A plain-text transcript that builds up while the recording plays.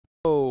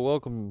Oh,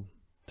 welcome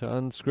to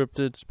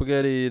Unscripted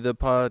Spaghetti, the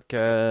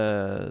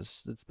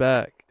podcast. It's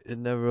back. It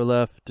never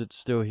left. It's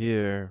still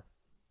here.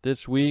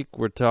 This week,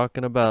 we're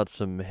talking about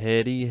some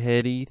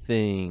heady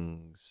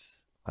things.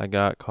 I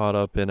got caught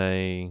up in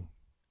a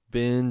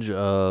binge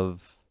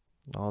of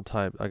all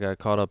type. I got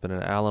caught up in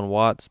an Alan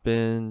Watts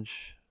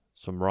binge,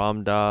 some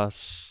Ram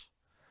Dass.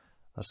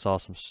 I saw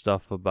some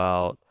stuff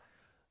about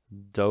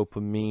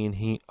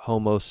dopamine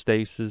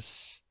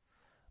homeostasis.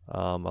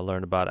 I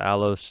learned about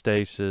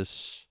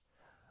allostasis.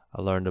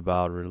 I learned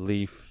about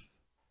relief.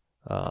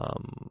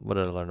 What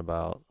did I learn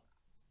about?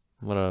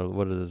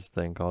 What is this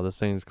thing called? This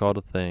thing's called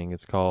a thing.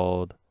 It's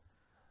called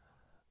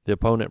the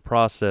opponent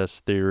process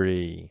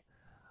theory.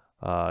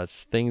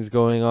 It's things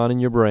going on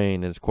in your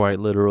brain. It's quite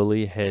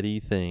literally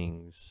heady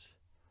things.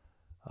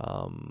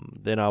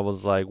 Then I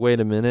was like, wait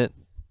a minute.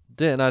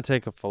 Didn't I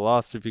take a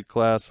philosophy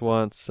class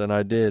once? And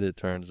I did, it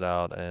turns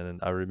out. And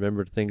I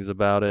remembered things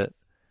about it.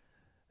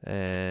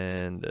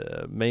 And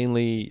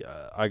mainly,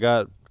 I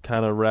got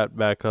kind of wrapped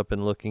back up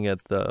in looking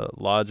at the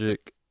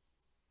logic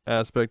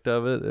aspect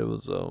of it. It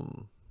was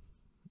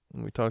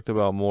we talked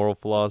about moral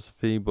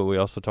philosophy, but we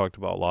also talked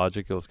about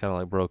logic. It was kind of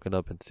like broken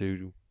up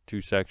into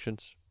two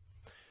sections.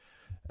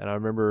 And I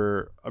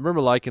remember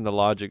liking the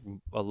logic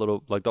a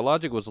little. Like the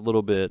logic was a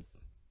little bit.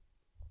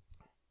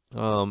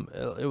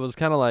 It was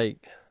kind of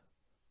like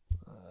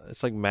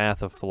it's like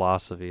math of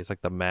philosophy. It's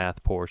like the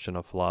math portion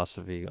of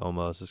philosophy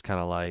almost. It's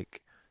kind of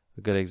like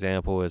a good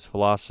example is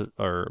philosophy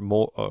or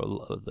more.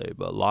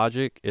 But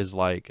logic is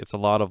like it's a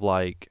lot of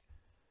like.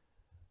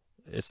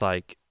 It's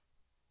like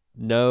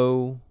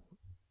no,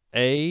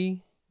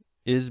 A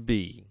is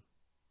B,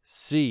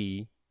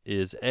 C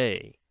is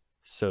A,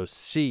 so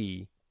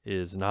C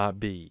is not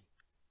B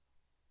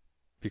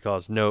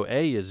because no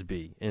A is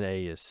B and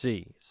A is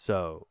C.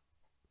 So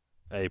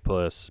A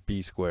plus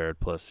B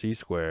squared plus C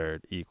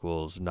squared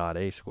equals not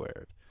A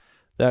squared.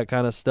 That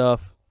kind of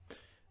stuff.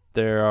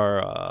 There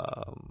are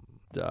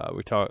I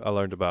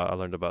learned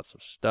about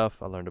some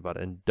stuff. I learned about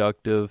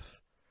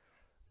inductive,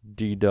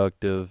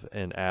 deductive,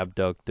 and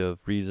abductive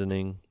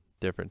reasoning,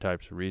 different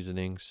types of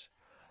reasonings.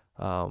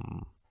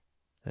 And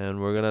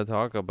we're going to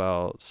talk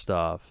about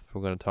stuff.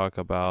 We're going to talk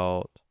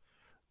about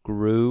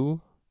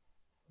grue.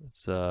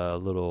 It's a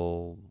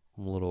little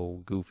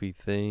goofy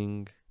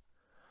thing.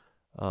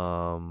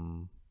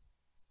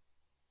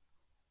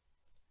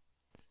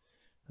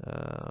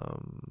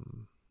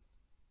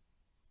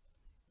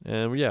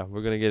 And yeah,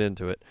 we're going to get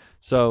into it.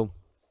 So,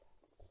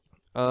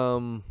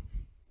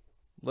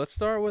 let's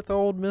start with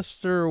old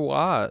Mr.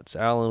 Watts,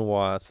 Alan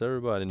Watts.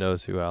 Everybody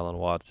knows who Alan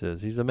Watts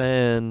is. He's a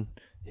man.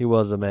 He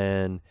was a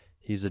man.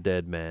 He's a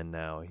dead man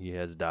now. He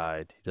has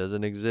died. He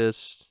doesn't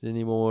exist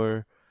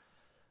anymore.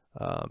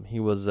 I think he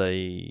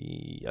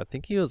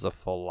was a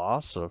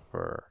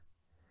philosopher.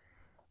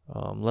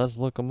 Let's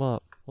look him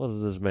up. What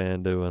is this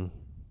man doing?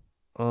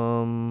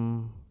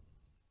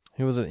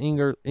 He was an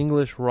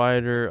English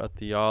writer, a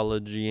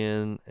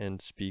theologian,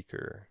 and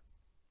speaker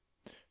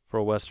for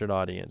a Western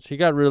audience. He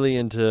got really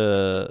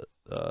into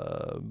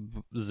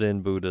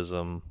Zen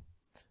Buddhism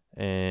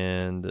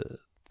and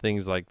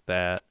things like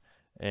that.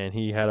 And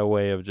he had a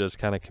way of just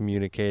kind of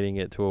communicating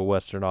it to a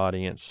Western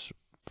audience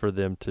for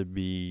them to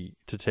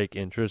take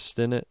interest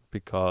in it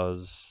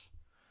because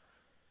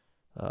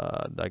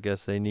I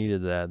guess they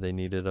needed that. They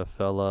needed a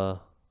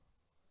fella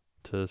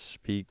to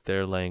speak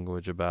their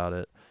language about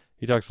it.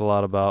 He talks a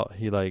lot about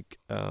he'll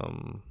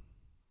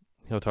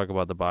talk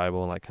about the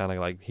Bible and like kind of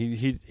like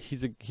he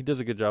does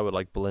a good job at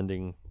like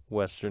blending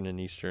Western and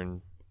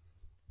Eastern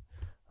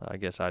I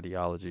guess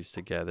ideologies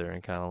together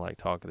and kind of like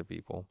talking to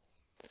people.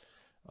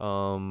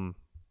 The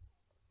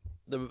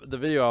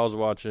video I was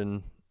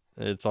watching,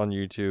 it's on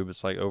YouTube.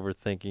 It's like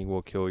overthinking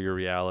will kill your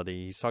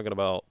reality. He's talking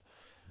about,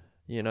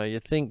 you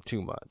think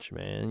too much,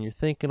 man. You're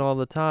thinking all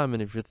the time,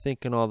 and if you're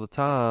thinking all the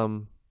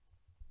time,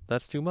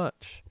 that's too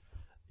much.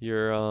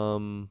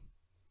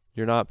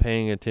 You're not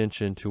paying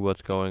attention to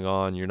what's going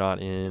on. You're not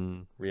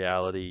in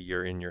reality.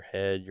 You're in your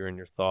head. You're in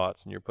your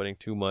thoughts, and you're putting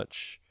too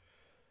much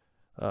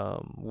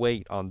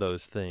weight on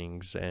those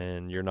things,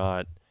 and you're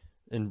not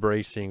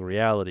embracing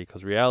reality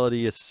because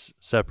reality is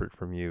separate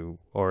from you,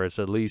 or it's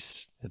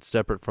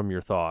separate from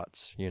your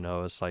thoughts.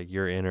 It's like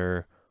your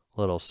inner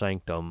little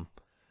sanctum.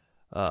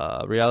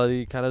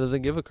 Reality kind of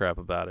doesn't give a crap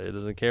about it. It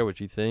doesn't care what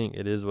you think.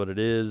 It is what it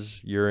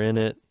is. You're in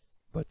it,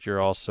 but you're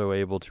also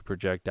able to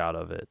project out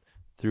of it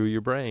through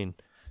your brain.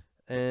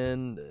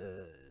 And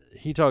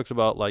he talks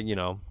about like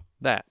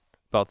that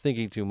about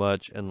thinking too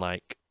much and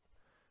like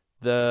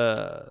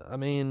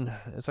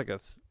it's like I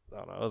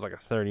don't know, it was like a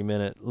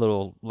 30-minute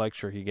little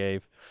lecture he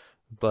gave,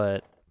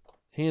 but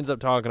he ends up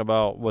talking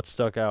about what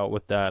stuck out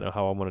with that and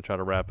how I'm going to try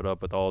to wrap it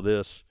up with all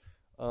this.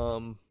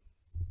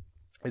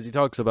 As he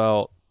talks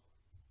about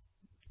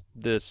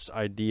this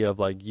idea of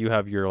like you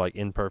have your like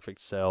imperfect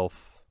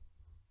self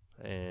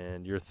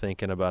and you're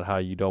thinking about how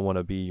you don't want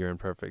to be your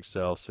imperfect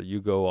self, so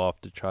you go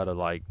off to try to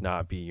like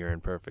not be your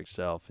imperfect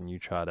self and you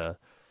try to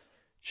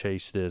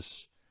chase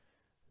this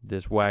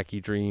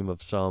wacky dream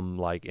of some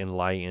like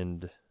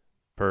enlightened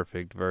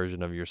perfect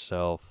version of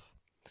yourself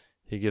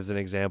he gives an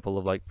example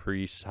of like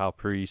priests, how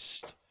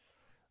priests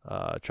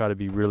try to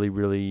be really,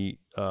 really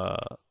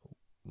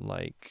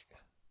like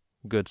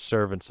good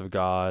servants of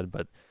God,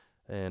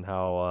 and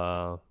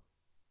how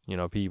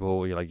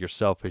people, like, you're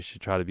selfish, you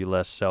try to be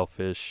less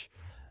selfish.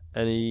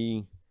 And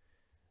he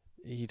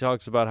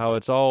talks about how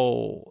it's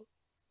all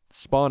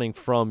spawning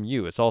from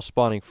you. It's all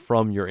spawning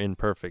from your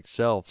imperfect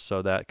self.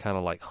 So that kind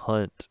of like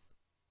hunt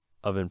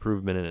of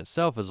improvement in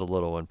itself is a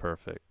little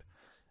imperfect.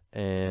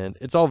 And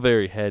it's all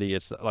very heady.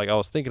 It's like, I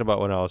was thinking about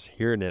when I was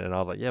hearing it, and I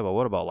was like, yeah, but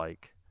what about,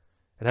 like,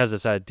 it has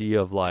this idea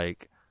of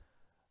like,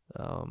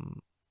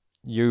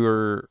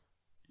 you're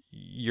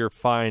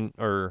fine,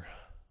 or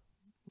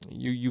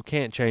you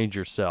can't change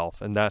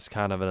yourself, and that's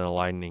kind of an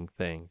enlightening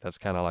thing. That's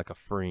kind of like a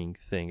freeing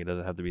thing. It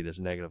doesn't have to be this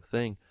negative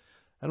thing.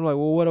 And I'm like,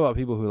 well, what about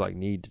people who like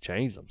need to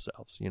change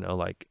themselves?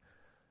 Like,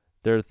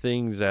 there are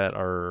things that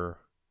are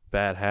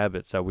bad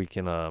habits that we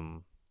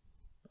can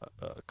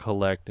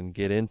collect and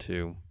get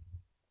into,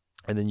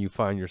 and then you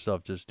find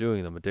yourself just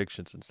doing them,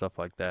 addictions and stuff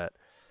like that.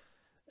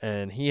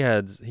 And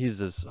he's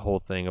this whole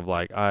thing of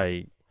like,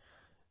 I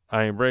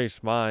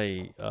embrace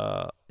my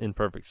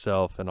imperfect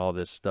self and all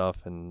this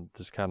stuff, and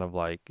just kind of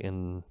like I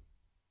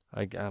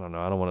don't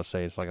know, I don't want to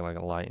say it's like a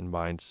enlightened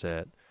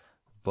mindset,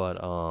 but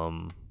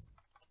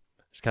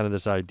it's kind of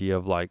this idea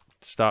of like,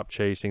 stop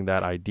chasing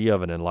that idea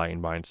of an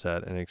enlightened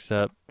mindset and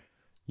accept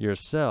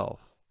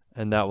yourself.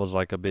 And that was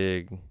like a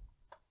big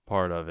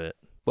part of it.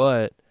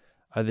 But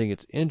I think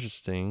it's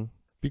interesting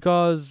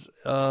because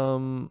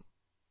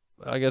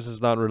I guess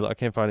it's not really, I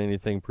can't find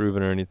anything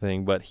proven or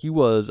anything, but he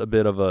was a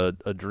bit of a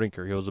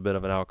drinker. He was a bit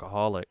of an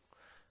alcoholic.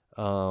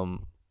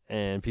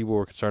 And people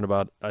were concerned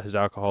about his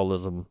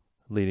alcoholism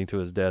leading to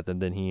his death,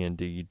 and then he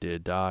indeed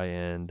did die.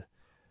 And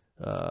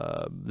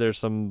there's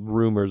some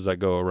rumors that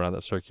go around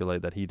that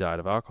circulate that he died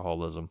of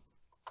alcoholism.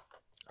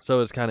 So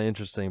it's kind of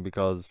interesting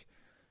because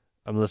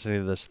I'm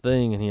listening to this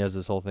thing, and he has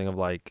this whole thing of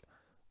like,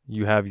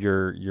 you have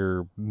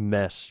your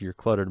mess, your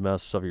cluttered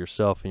mess of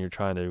yourself, and you're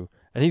trying to,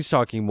 and he's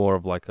talking more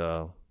of like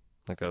a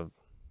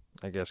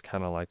I guess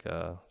kind of like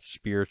a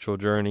spiritual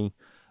journey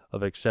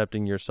of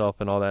accepting yourself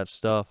and all that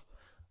stuff.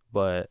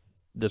 But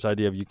this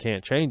idea of you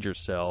can't change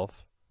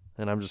yourself,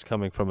 and I'm just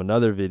coming from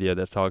another video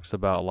that talks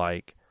about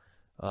like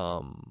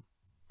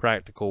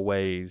practical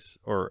ways,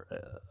 or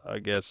I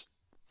guess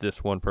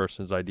this one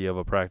person's idea of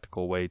a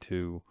practical way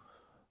to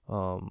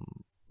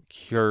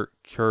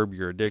curb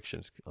your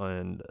addictions.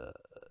 And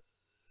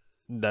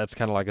that's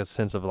kind of like a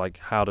sense of like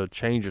how to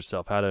change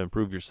yourself, how to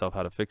improve yourself,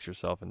 how to fix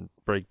yourself and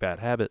break bad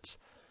habits.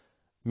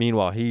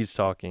 Meanwhile, he's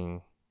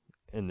talking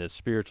in this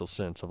spiritual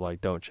sense of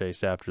like, don't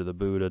chase after the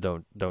Buddha,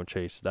 don't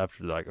chase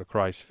after like a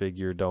Christ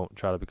figure, don't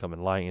try to become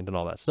enlightened and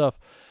all that stuff.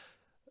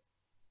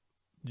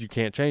 You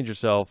can't change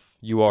yourself.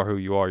 You are who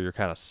you are. You're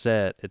kind of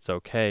set. It's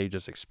okay.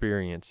 Just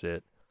experience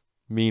it.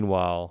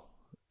 Meanwhile,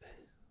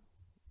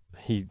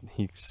 he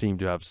seemed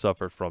to have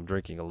suffered from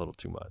drinking a little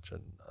too much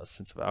and a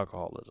sense of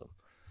alcoholism,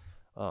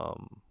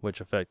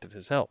 which affected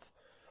his health.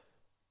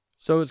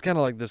 So it's kind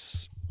of like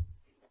this,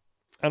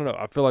 I don't know,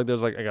 I feel like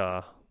there's like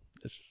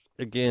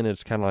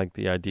it's kind of like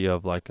the idea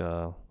of like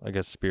I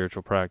guess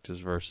spiritual practice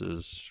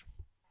versus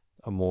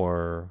a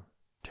more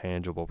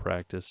tangible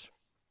practice.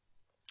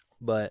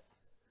 But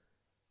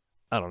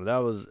I don't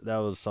know, that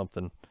was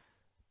something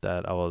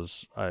that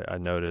I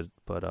noted.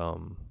 But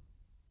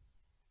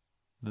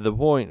the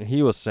point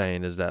he was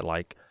saying is that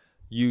like,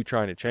 you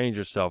trying to change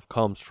yourself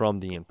comes from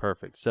the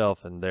imperfect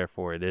self, and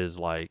therefore it is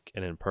like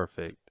an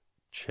imperfect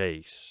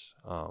chase.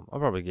 I'm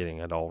probably getting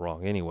it all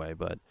wrong anyway,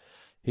 but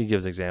he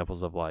gives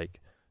examples of like,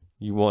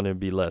 you want to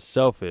be less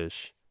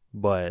selfish,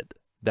 but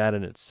that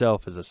in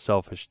itself is a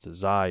selfish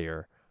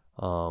desire.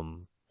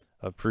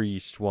 A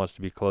priest wants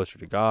to be closer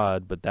to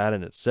God, but that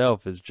in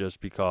itself is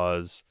just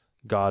because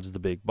God's the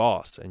big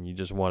boss, and you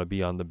just want to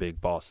be on the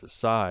big boss's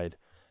side.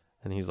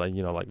 And he's like,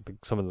 like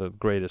some of the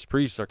greatest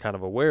priests are kind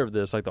of aware of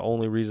this. Like, the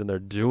only reason they're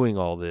doing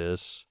all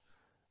this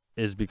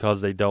is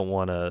because they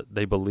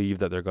believe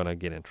that they're going to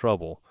get in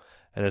trouble.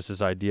 And it's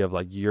this idea of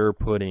like, you're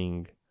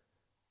putting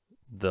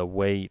the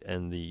weight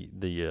and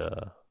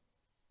the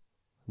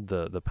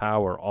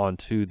power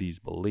onto these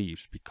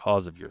beliefs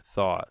because of your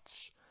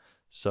thoughts.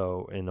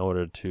 So in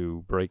order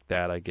to break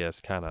that, I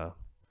guess, kind of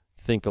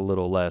think a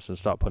little less and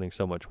stop putting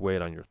so much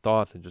weight on your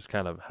thoughts, and just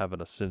kind of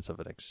having a sense of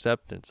an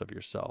acceptance of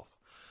yourself,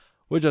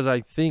 which is,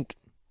 I think,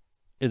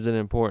 is an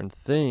important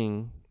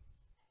thing.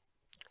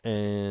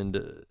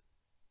 And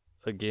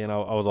again,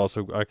 I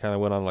kind of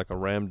went on like a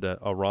Ram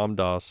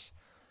Dass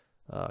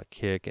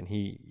kick,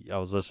 and I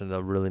was listening to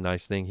a really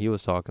nice thing he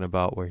was talking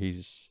about, where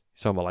he's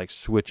talking about like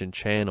switching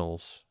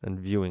channels and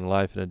viewing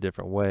life in a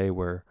different way,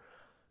 where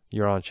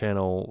you're on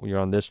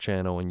this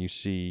channel and you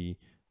see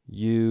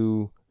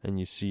you and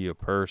you see a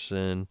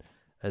person,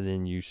 and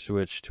then you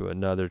switch to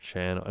another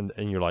channel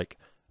and you're like,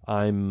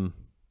 I'm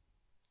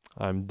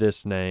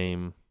this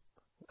name,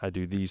 I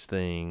do these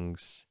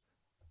things,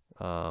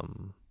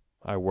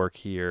 I work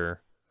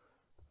here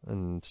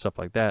and stuff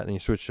like that. And you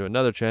switch to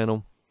another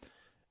channel,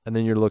 and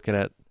then you're looking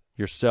at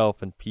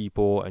yourself and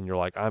people, and you're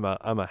like, I'm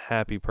a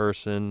happy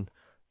person,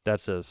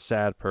 that's a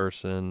sad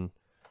person,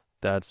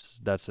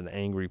 that's an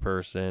angry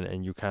person,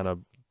 and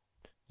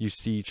you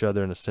see each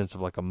other in a sense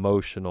of like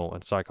emotional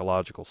and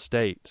psychological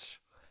states.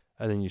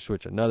 And then you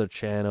switch another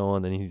channel,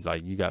 and then he's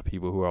like, you got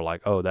people who are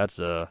like, oh, that's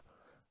a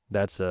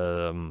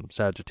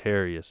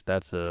Sagittarius,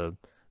 that's a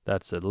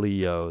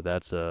Leo,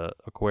 that's a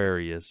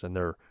Aquarius, and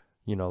they're,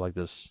 like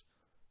this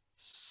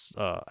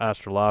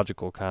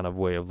astrological kind of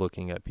way of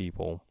looking at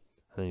people.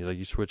 And he's like,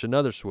 you switch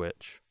another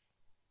switch,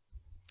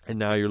 and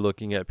now you're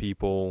looking at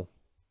people.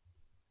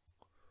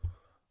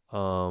 I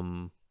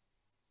don't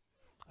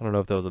know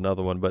if there was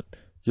another one, but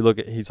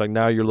he's like,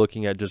 now you're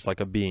looking at just like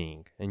a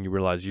being, and you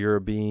realize you're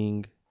a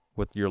being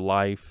with your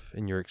life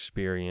and your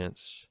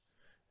experience,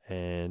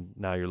 and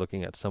now you're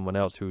looking at someone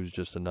else who's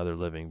just another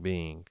living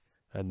being,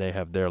 and they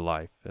have their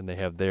life and they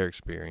have their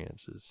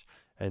experiences,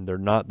 and they're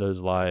not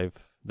that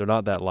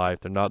life,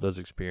 they're not those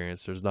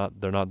experiences,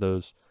 they're not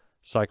those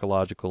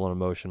psychological and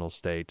emotional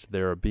states.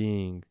 They're a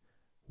being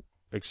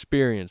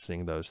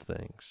experiencing those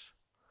things.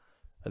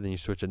 And then you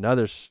switch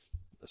another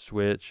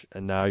switch,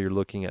 and now you're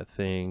looking at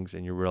things,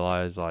 and you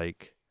realize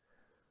like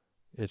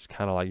it's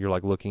kind of like you're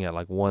like looking at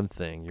like one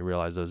thing. You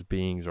realize those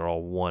beings are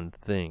all one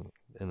thing,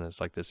 and it's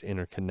like this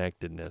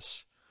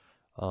interconnectedness,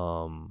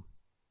 kind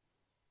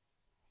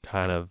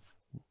of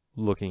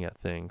looking at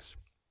things.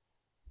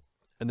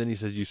 And then he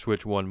says you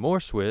switch one more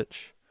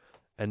switch,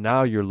 and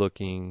now you're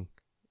looking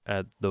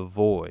at the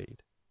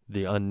void,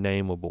 the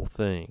unnameable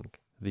thing,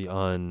 the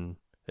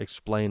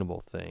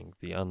unexplainable thing,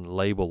 the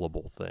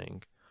unlabelable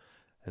thing.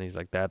 And he's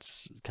like,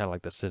 that's kind of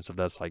like the sense of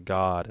that's like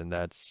God, and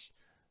that's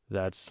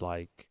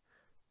like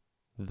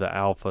the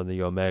alpha and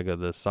the omega,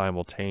 the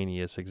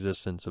simultaneous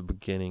existence of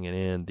beginning and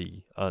end,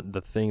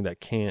 the thing that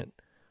can't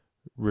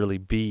really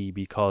be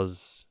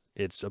because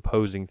it's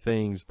opposing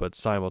things, but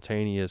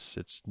simultaneous.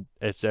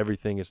 It's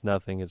everything, it's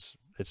nothing, it's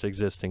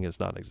existing, it's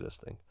not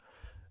existing,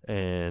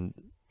 and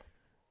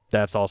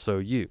that's also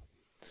you.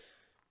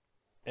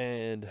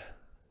 And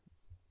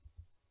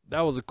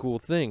that was a cool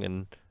thing,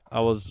 and I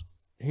was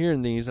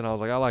hearing these, and I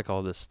was like, I like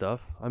all this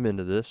stuff. I'm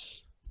into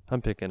this.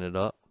 I'm picking it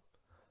up.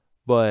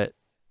 But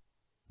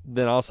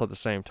then also at the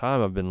same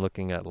time, I've been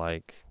looking at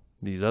like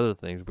these other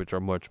things, which are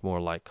much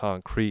more like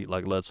concrete.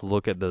 Like, let's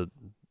look at the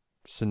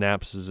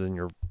synapses in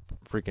your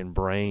freaking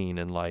brain,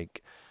 and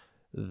like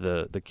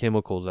the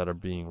chemicals that are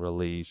being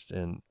released,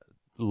 and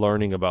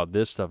learning about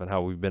this stuff and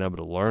how we've been able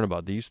to learn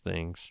about these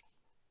things.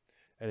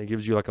 And it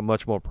gives you like a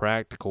much more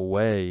practical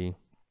way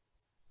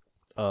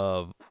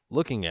of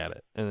looking at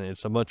it, and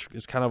it's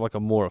kind of like a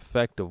more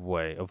effective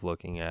way of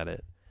looking at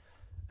it.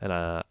 And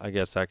I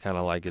guess that kind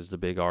of like is the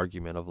big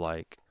argument of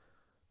like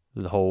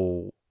the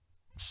whole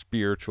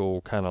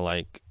spiritual kind of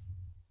like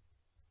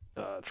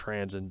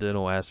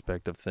transcendental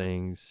aspect of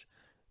things,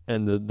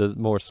 and the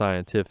more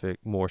scientific,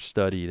 more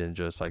studied, and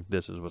just like,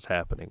 this is what's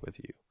happening with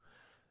you,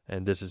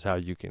 and this is how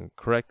you can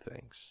correct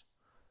things.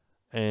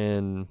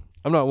 And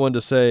I'm not one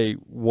to say,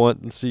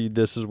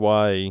 this is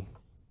why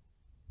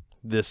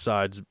this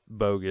side's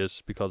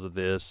bogus because of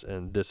this,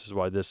 and this is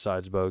why this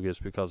side's bogus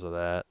because of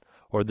that,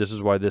 or this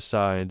is why this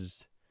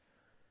side's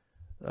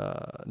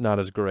not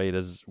as great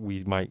as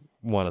we might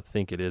want to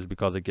think it is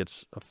because it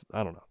gets,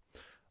 I don't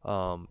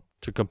know,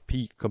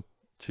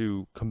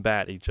 to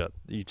combat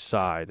each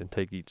side, and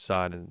take each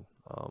side and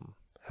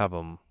have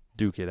them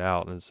duke it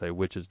out and say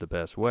which is the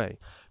best way.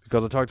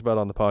 Because I talked about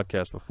on the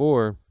podcast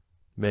before,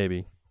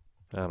 maybe,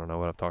 I don't know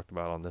what I've talked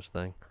about on this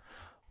thing,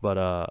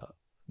 but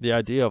the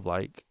idea of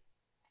like,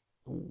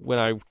 when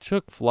I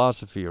took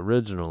philosophy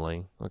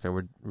originally, okay,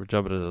 we're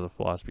jumping into the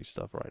philosophy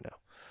stuff right now.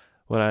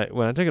 When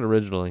I took it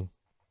originally,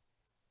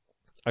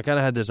 I kind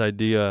of had this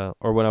idea,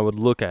 or when I would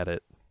look at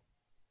it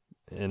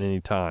in any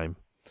time,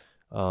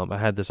 I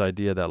had this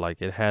idea that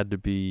like it had to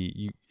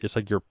be, it's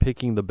like you're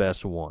picking the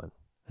best one,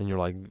 and you're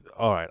like,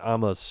 all right,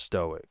 I'm a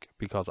Stoic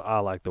because I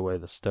like the way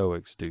the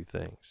Stoics do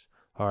things.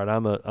 All right,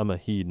 I'm a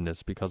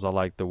hedonist because I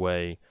like the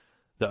way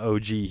the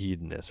OG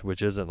hedonist,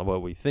 which isn't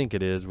what we think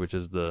it is, which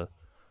is the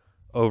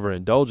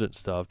overindulgent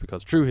stuff,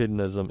 because true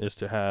hedonism is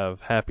to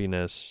have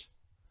happiness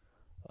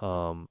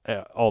all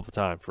the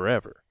time,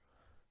 forever.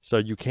 So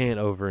you can't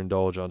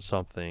overindulge on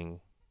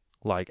something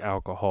like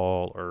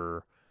alcohol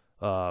or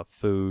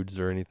foods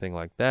or anything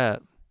like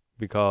that,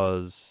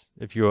 because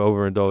if you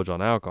overindulge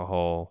on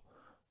alcohol,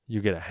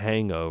 you get a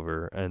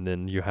hangover, and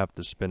then you have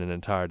to spend an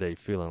entire day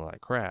feeling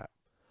like crap.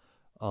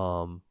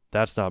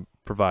 That's not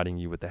providing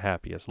you with the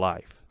happiest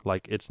life.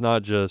 Like, it's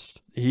not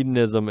just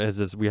hedonism is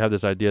this, we have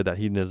this idea that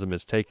hedonism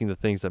is taking the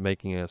things that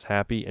making us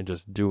happy and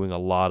just doing a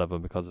lot of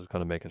them because it's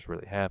going to make us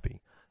really happy.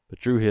 But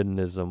true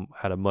hedonism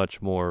had a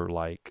much more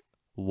like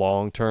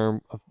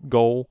long-term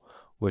goal,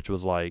 which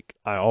was like,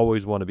 I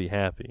always want to be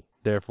happy.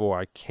 Therefore,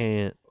 I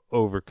can't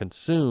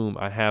overconsume.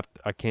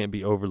 I can't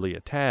be overly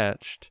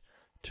attached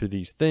to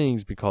these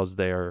things because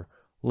they are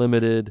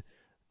limited.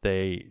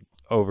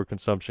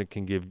 Overconsumption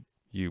can give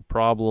you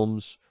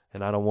problems,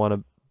 and I don't want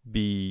to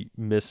be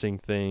missing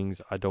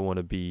things. I don't want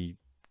to be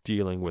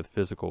dealing with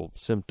physical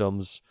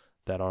symptoms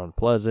that are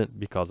unpleasant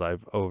because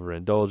I've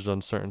overindulged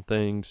on certain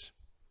things.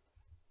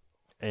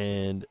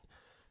 And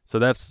So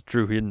that's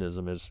true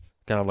hedonism, is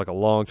kind of like a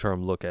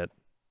long-term look at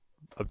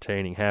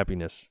obtaining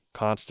happiness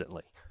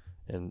constantly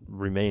and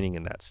remaining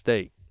in that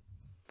state,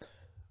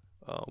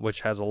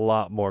 which has a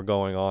lot more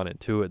going on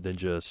into it than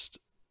just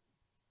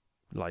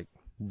like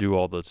do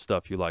all the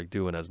stuff you like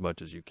doing as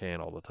much as you can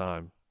all the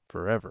time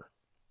forever,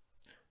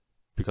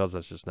 because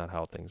that's just not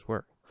how things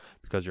work.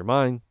 Because your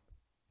mind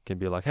can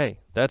be like, hey,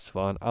 that's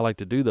fun, I like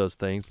to do those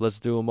things, let's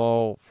do them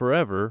all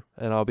forever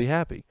and I'll be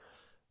happy.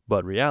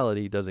 But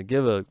reality doesn't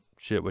give a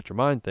shit what your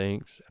mind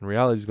thinks, and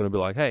reality is going to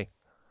be like, hey,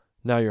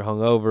 now you're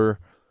hungover,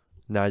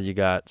 now you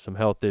got some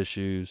health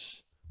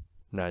issues,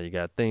 now you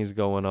got things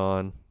going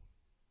on.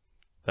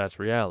 That's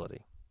reality.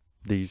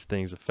 These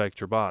things affect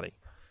your body.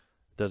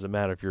 Doesn't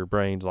matter if your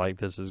brain's like,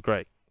 this is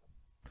great.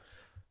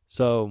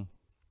 So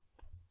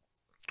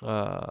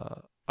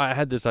I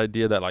had this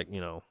idea that, like,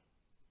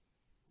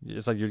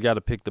 it's like you got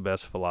to pick the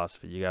best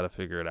philosophy, you got to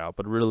figure it out,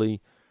 but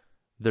really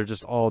they're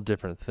just all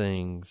different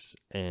things,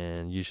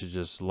 and you should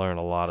just learn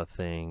a lot of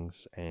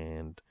things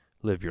and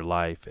live your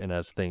life. And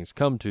as things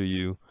come to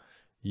you,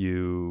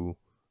 you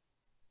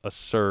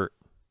assert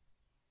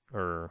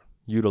or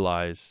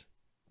utilize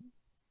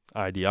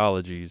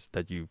ideologies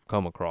that you've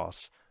come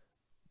across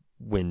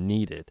when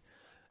needed,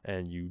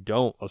 and you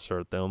don't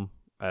assert them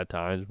at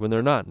times when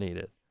they're not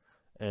needed.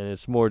 And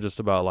it's more just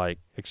about like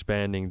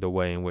expanding the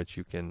way in which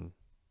you can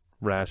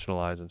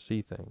rationalize and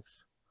see things.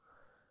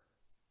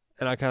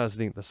 And I kind of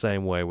think the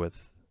same way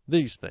with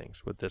these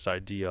things, with this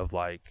idea of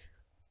like,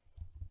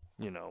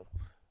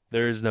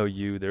 there is no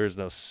you, there is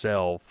no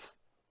self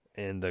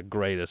in the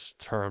greatest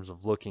terms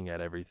of looking at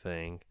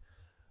everything.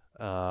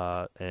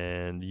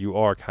 And you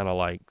are kind of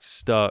like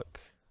stuck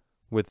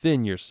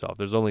within yourself.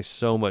 There's only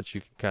so much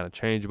you can kind of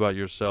change about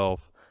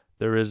yourself.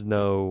 There is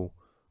no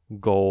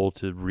goal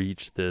to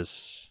reach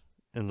this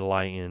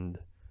enlightened,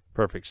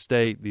 perfect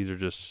state. These are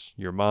just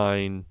your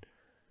mind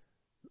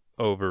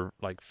over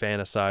like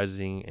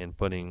fantasizing and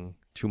putting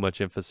too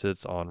much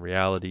emphasis on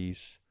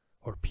realities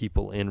or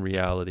people in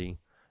reality,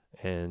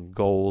 and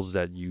goals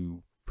that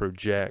you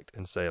project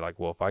and say like,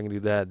 well, if I can do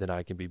that, then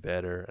I can be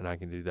better, and I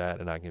can do that,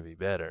 and I can be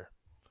better.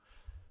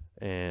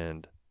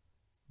 And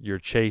your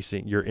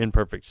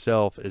imperfect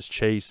self is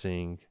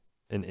chasing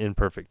an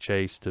imperfect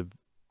chase to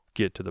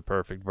get to the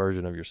perfect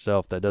version of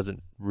yourself that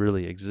doesn't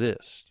really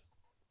exist.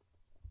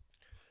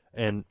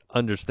 And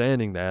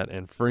understanding that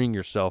and freeing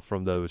yourself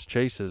from those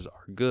chases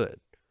are good.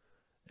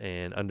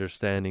 And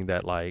understanding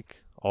that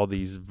like all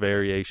these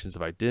variations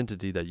of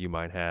identity that you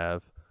might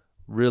have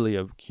really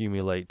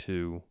accumulate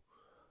to,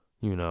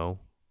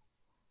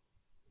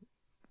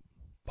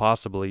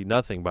 possibly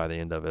nothing by the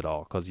end of it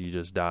all, because you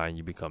just die and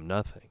you become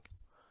nothing.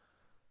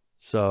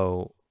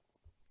 So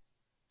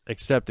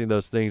accepting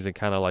those things and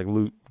kind of like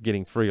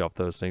getting free off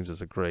those things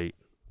is a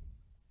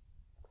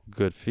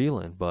good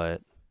feeling.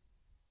 But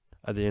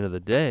at the end of the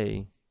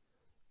day,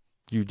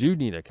 you do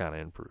need to kind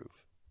of improve.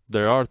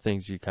 There are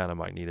things you kind of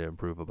might need to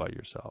improve about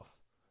yourself.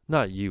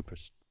 Not you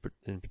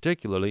in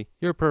particularly.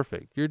 You're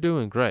perfect. You're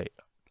doing great.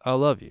 I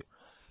love you.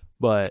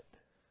 But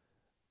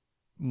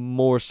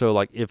more so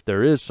like if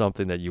there is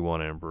something that you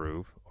want to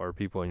improve, or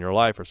people in your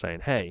life are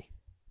saying, hey,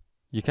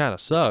 you kind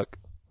of suck,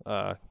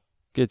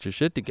 get your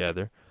shit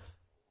together,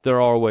 there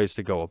are ways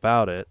to go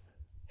about it,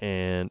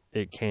 and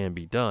it can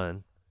be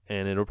done,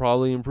 and it'll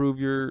probably improve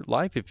your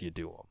life if you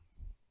do them.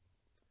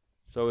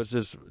 So it's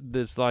just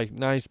this like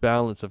nice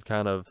balance of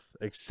kind of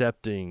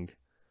accepting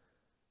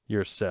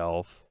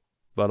yourself,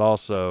 but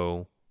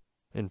also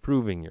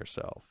improving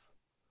yourself.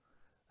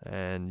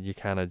 And you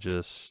kind of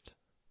just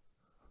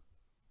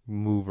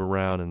move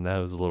around in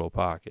those little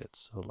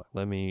pockets. So like,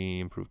 let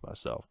me improve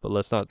myself, but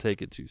let's not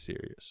take it too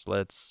serious.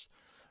 Let's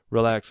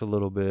relax a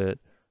little bit,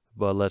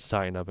 but let's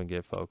tighten up and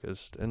get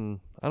focused. And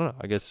I don't know,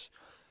 I guess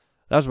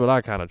that's what I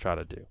kind of try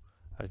to do.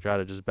 I try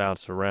to just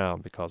bounce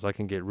around, because I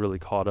can get really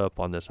caught up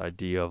on this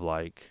idea of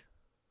like,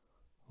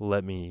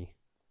 let me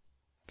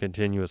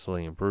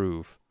continuously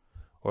improve,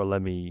 or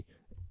let me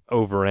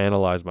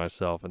overanalyze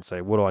myself and say,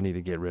 what do I need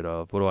to get rid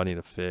of? What do I need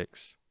to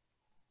fix?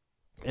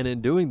 And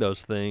in doing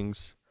those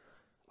things,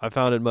 I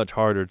found it much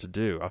harder to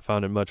do. I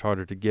found it much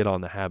harder to get on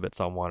the habits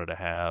I wanted to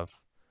have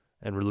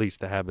and release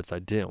the habits I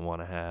didn't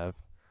want to have,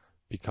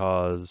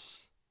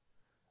 because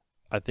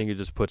I think it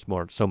just puts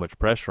so much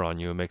pressure on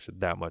you and makes it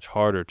that much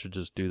harder to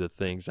just do the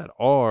things that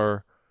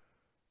are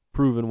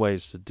proven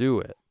ways to do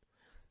it.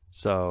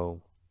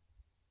 So,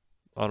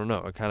 I don't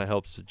know, it kind of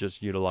helps to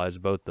just utilize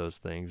both those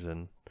things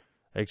and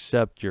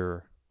accept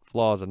your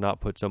flaws and not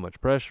put so much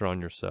pressure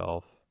on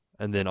yourself,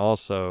 and then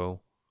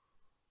also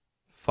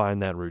find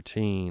that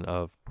routine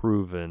of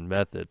proven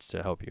methods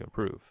to help you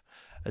improve.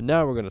 And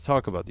now we're going to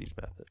talk about these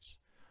methods.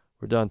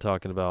 We're done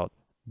talking about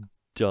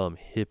dumb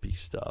hippie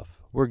stuff.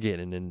 We're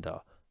getting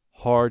into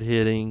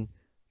hard-hitting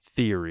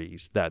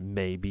theories that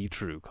may be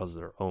true, because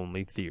they're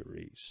only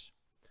theories.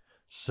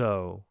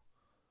 So,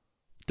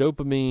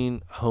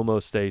 dopamine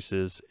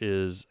homeostasis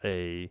is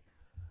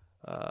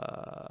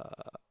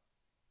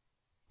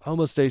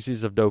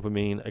homeostasis of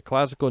dopamine, a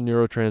classical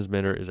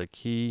neurotransmitter, is a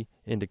key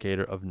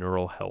indicator of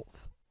neural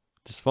health.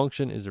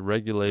 Dysfunction is a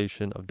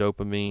regulation of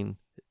dopamine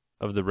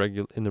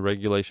in the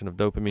regulation of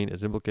dopamine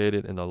is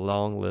implicated in a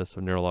long list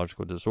of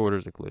neurological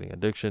disorders, including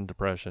addiction,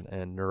 depression,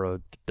 and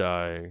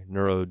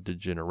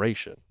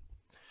neurodegeneration.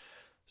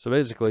 So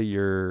basically,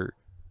 you're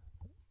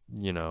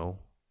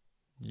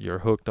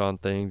hooked on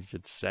things.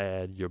 It's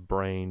sad. Your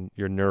brain,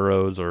 your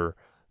neuros are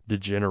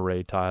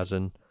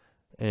degeneratizing,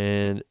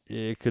 and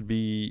it could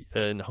be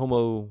an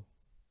homostasis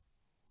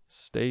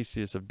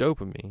of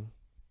dopamine.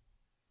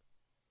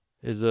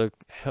 Is a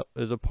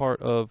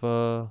part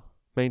of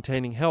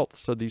maintaining health,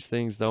 so these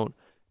things don't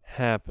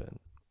happen.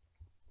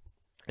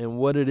 And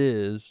what it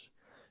is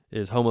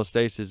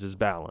homeostasis is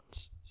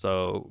balance.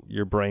 So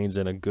your brain's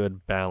in a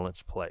good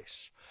balanced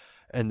place.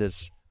 And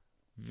this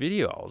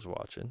video I was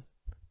watching,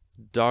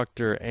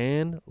 Dr.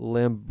 Anne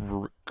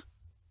Lembke,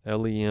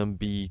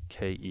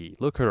 Lembke.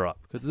 Look her up,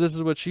 because this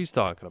is what she's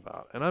talking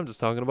about. And I'm just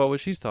talking about what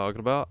she's talking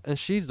about, and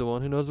she's the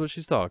one who knows what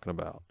she's talking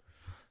about.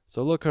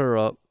 So look her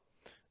up.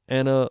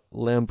 Anna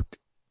Lembke,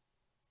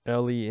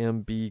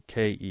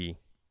 Lembke.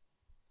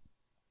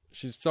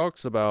 She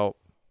talks about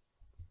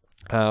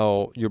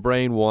how your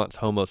brain wants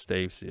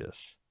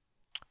homeostasis.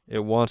 It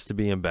wants to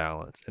be in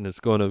balance, and it's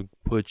going to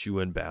put you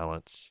in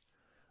balance,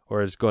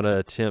 or it's going to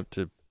attempt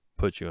to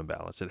put you in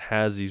balance. It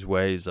has these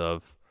ways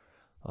of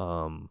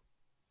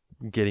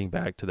getting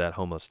back to that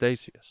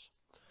homeostasis.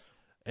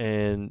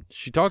 And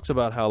she talks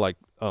about how, like,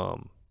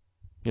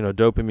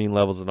 dopamine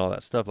levels and all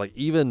that stuff. Like,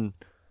 even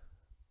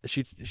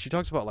she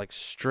talks about, like,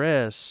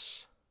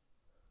 stress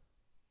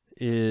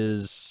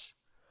is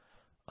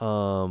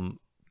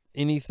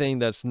anything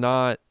that's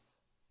not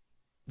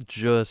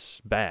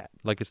just bad.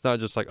 Like, it's not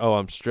just like, oh,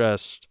 I'm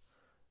stressed,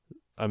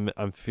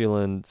 I'm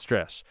feeling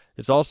stress.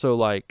 It's also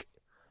like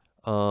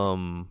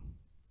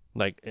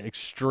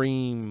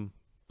extreme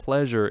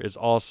pleasure is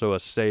also a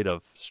state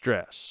of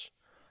stress.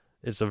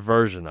 It's a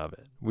version of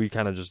it. We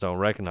kind of just don't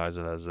recognize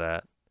it as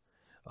that.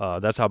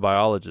 That's how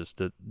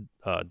biologists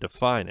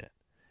define it.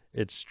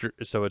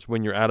 So it's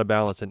when you're out of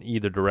balance in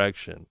either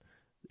direction,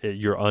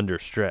 you're under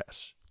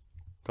stress.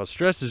 Because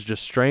stress is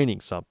just straining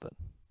something,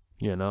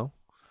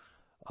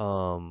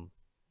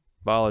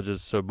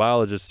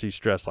 Biologists see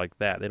stress like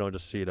that. They don't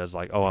just see it as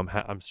like, oh,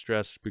 I'm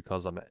stressed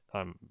because I'm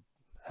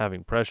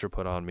having pressure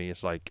put on me.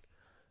 It's like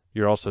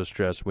you're also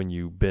stressed when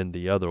you bend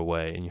the other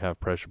way and you have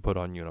pressure put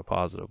on you in a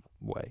positive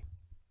way.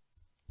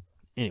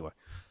 Anyway,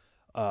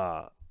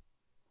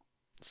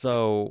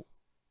 so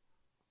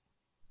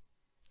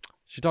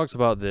she talks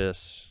about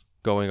this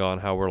going on,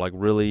 how we're like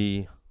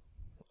really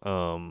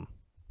kind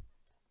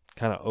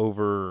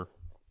of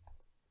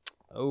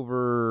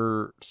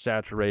over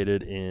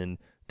saturated in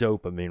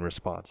dopamine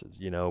responses.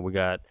 We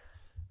got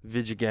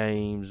video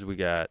games, we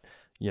got,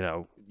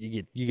 you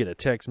get a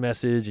text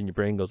message and your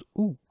brain goes,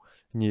 ooh.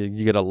 And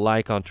you get a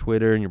like on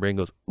Twitter and your brain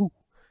goes, ooh.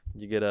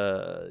 You get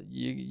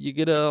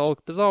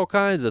there's all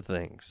kinds of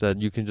things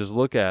that you can just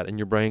look at and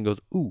your brain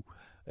goes, ooh,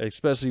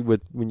 especially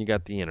when you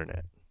got the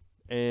internet.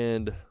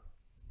 And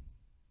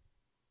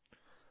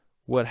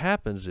what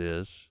happens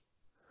is,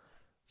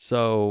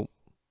 so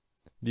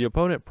the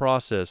opponent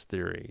process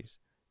theories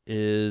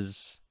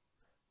is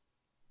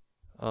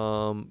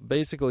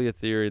basically a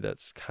theory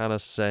that's kind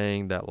of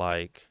saying that,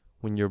 like,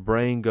 when your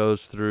brain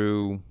goes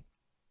through,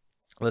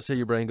 let's say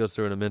your brain goes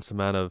through an immense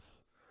amount of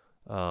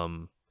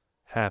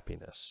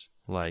happiness,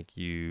 like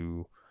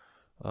you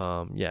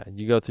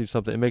go through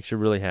something, it makes you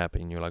really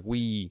happy, and you're like,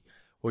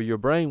 your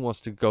brain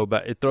wants to go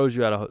back, it throws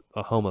you out of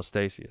a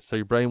homeostasis, so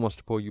your brain wants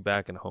to pull you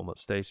back into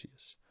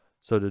homeostasis.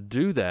 So to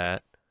do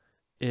that,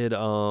 it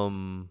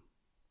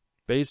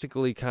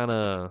basically kind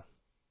of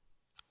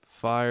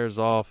fires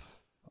off,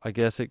 I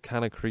guess it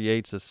kind of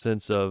creates a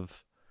sense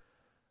of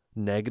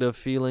negative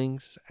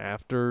feelings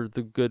after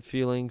the good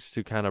feelings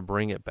to kind of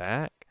bring it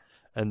back.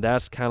 And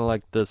that's kind of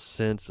like the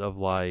sense of,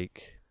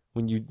 like,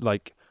 when you,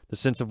 like, the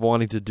sense of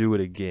wanting to do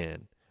it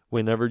again.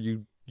 Whenever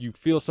you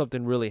feel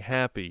something really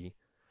happy,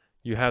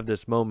 you have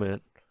this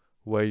moment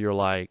where you're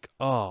like,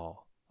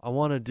 oh, I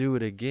want to do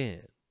it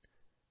again.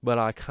 But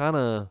I kind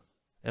of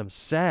am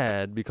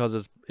sad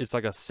because it's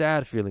like a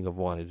sad feeling of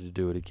wanting to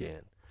do it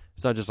again.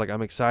 It's not just like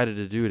I'm excited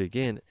to do it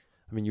again.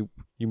 I mean,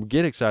 you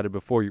get excited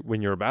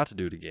when you're about to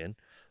do it again,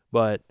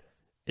 but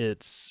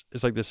it's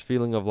like this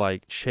feeling of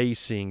like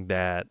chasing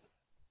that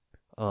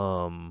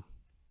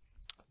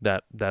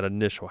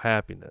initial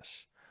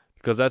happiness,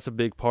 because that's a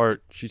big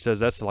part. She says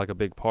that's like a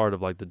big part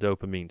of like the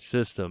dopamine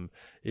system,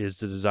 is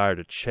the desire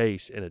to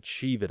chase and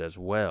achieve it as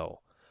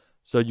well.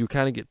 So you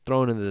kind of get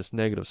thrown into this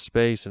negative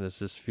space, and it's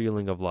this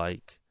feeling of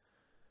like,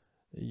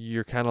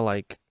 you're kind of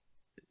like,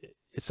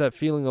 it's that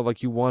feeling of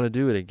like you want to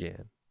do it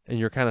again, and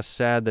you're kind of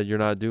sad that you're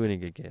not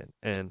doing it again.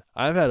 And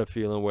I've had a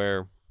feeling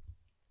where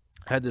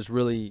I had this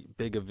really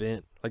big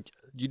event, like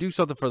you do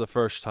something for the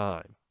first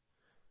time,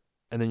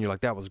 and then you're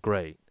like, that was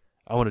great,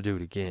 I want to do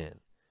it again.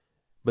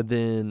 But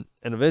then,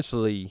 and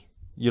eventually,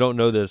 you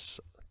don't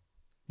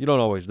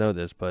always know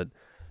this, but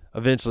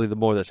eventually the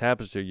more this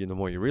happens to you, the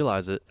more you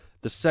realize it,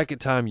 the second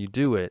time you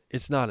do it,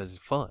 it's not as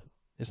fun.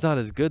 it's not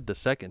as good the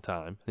second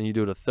time. And you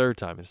do it a third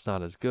time, it's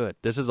not as good.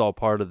 This is all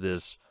part of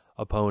this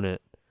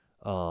opponent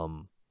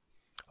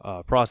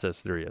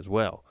process theory as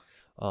well.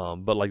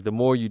 But like the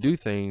more you do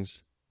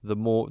things, the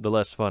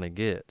less fun it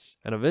gets.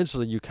 And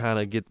eventually you kind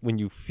of get, when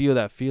you feel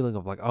that feeling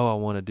of like, oh, I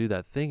want to do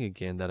that thing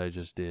again that I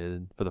just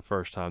did for the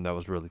first time, that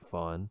was really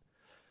fun.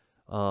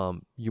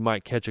 You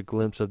might catch a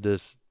glimpse of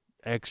this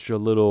extra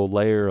little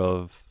layer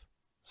of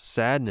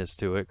sadness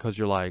to it, because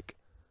you're like,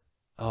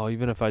 oh,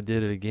 even if I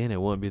did it again, it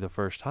wouldn't be the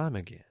first time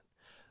again.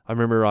 I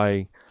remember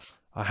I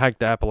hiked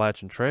the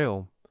Appalachian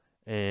Trail,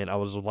 and I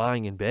was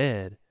lying in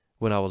bed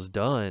when I was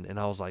done, and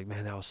I was like,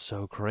 man, that was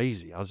so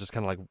crazy. I was just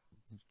kind of like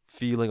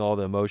feeling all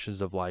the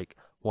emotions of like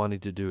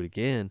wanting to do it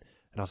again,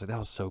 and I was like, that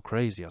was so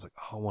crazy. I was like,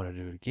 oh, I want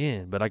to do it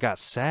again. But I got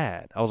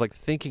sad. I was like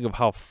thinking of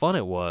how fun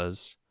it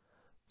was,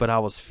 but I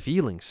was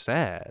feeling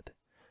sad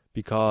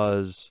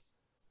because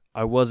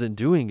I wasn't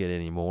doing it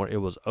anymore. It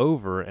was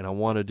over, and I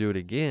want to do it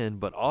again,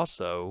 but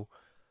also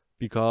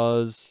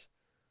because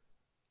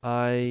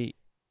I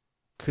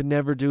could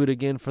never do it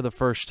again for the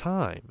first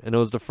time. And it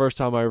was the first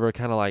time I ever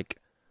kind of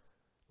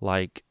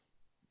like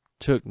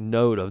took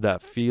note of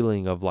that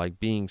feeling of like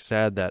being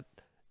sad that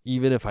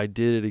even if I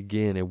did it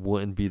again, it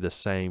wouldn't be the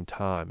same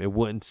time.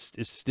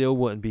 It still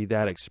wouldn't be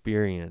that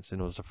experience.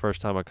 And it was the first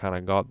time I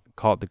kind of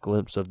caught the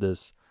glimpse of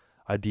this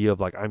idea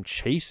of like, I'm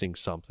chasing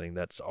something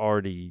that's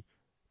already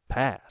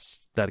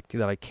past, that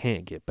I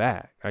can't get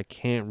back. I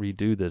can't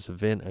redo this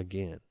event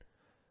again.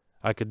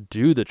 I could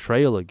do the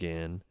trail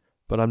again,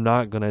 but I'm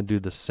not going to do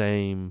the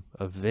same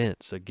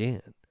events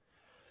again.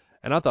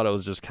 And I thought it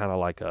was just kind of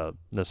like a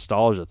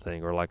nostalgia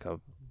thing, or like a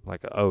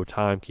oh,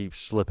 time keeps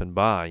slipping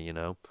by, you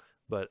know.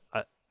 But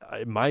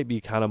it might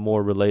be kind of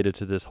more related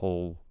to this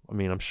whole, I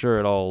mean, I'm sure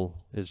it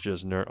all is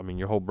just I mean,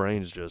 your whole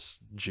brain's just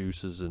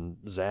juices and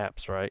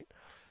zaps, right?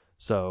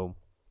 So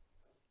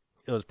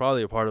it was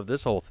probably a part of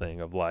this whole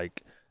thing of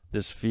like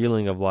this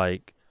feeling of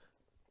like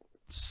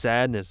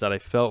sadness that I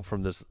felt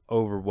from this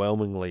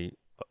overwhelmingly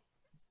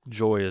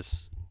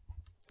joyous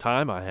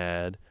time I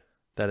had,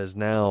 that is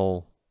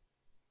now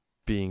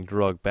being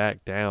drugged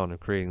back down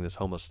and creating this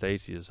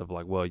homeostasis of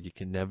like, well, you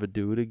can never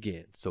do it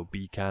again, so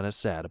be kind of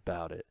sad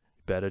about it.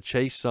 Better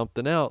chase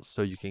something else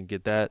so you can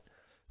get that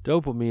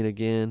dopamine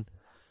again.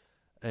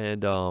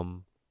 And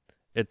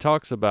it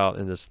talks about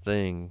in this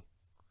thing,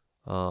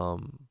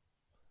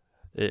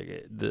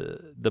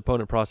 the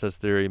opponent process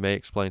theory may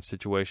explain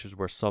situations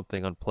where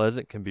something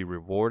unpleasant can be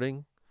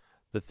rewarding.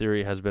 The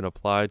theory has been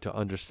applied to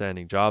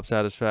understanding job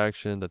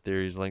satisfaction. The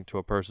theory is linked to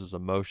a person's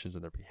emotions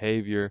and their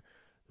behavior.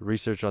 The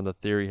research on the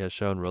theory has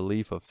shown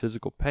relief of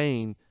physical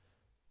pain.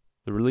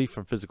 The relief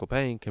from physical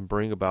pain can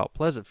bring about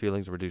pleasant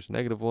feelings and reduce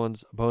negative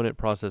ones. Opponent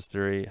process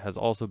theory has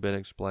also been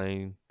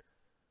explained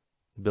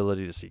the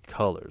ability to see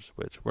colors,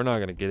 which we're not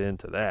going to get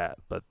into that,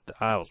 but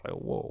I was like,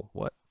 whoa,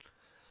 what?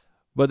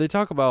 But they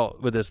talk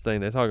about, with this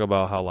thing, they talk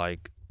about how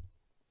like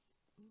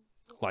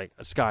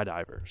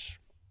skydivers,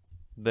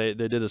 they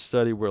did a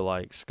study where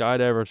like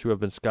skydivers who have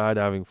been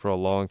skydiving for a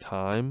long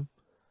time,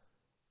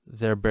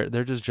 they're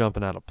just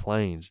jumping out of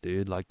planes,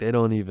 dude. Like they're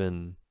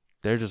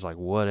just like,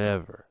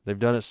 whatever. They've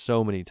done it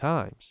so many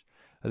times.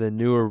 And then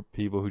newer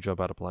people who jump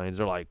out of planes,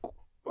 they're like,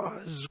 oh,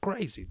 this is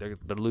crazy. They're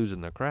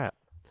losing their crap.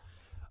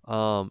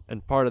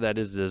 And part of that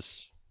is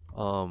this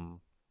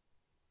opponent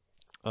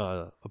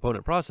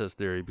process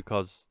theory,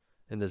 because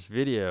in this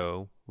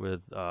video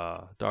with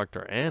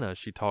Dr. Anna,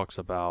 she talks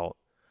about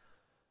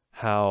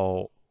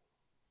how,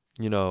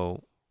 you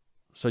know,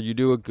 so you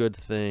do a good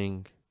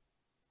thing,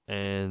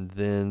 and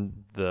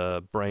then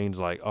the brain's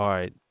like, all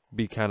right,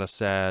 be kind of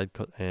sad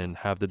and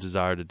have the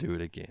desire to do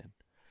it again.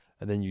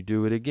 And then you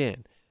do it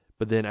again.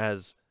 But then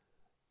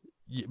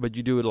but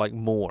you do it like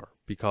more,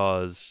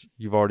 because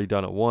you've already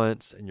done it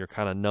once and you're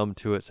kind of numb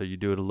to it, so you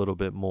do it a little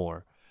bit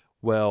more.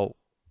 Well,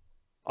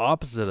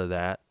 opposite of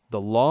that, the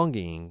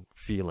longing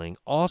feeling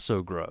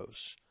also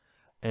grows.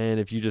 And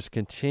if you just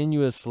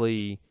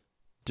continuously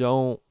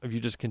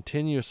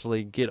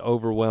get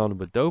overwhelmed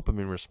with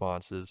dopamine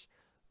responses,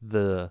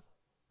 the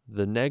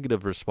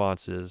negative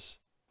responses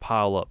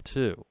pile up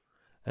too.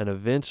 And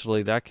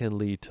eventually that can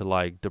lead to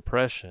like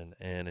depression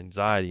and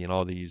anxiety and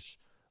all these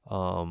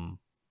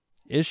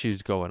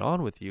issues going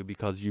on with you,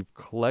 because you've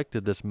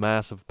collected this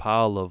massive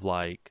pile of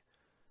like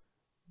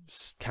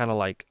kind of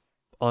like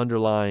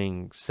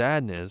underlying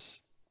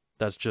sadness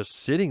that's just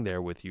sitting there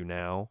with you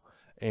now,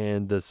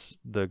 and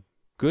the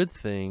good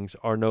things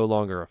are no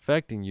longer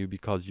affecting you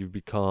because you've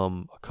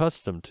become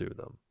accustomed to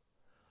them.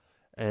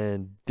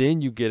 And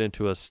then you get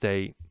into a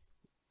state,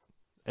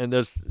 and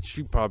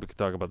she probably could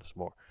talk about this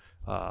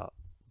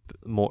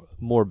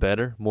more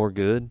better, more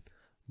good,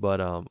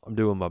 but I'm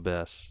doing my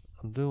best.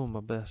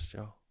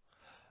 Y'all.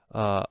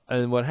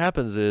 And what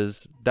happens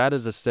is that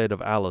is a state of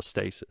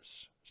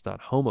allostasis. It's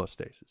not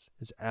homeostasis.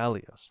 It's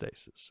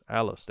allostasis.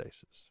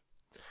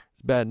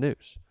 It's bad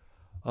news.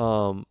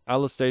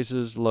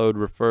 Allostasis load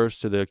refers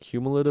to the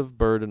cumulative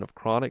burden of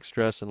chronic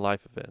stress in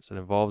life events and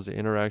involves the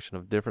interaction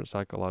of different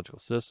psychological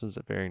systems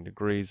at varying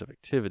degrees of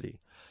activity.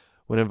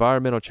 When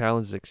environmental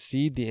challenges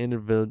exceed the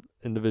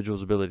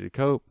individual's ability to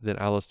cope, then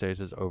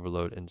allostasis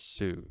overload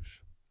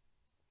ensues.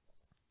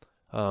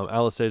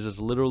 Allostasis is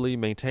literally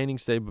maintaining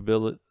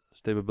stability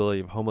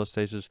of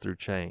homeostasis through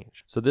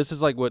change. So this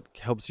is like what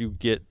helps you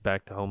get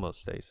back to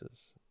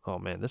homeostasis. Oh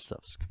man, this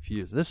stuff's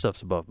confusing. This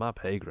stuff's above my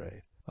pay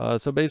grade.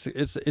 So basically,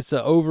 it's an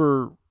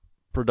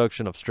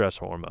overproduction of stress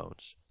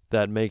hormones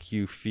that make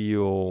you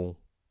feel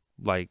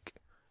like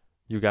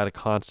you got to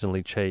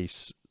constantly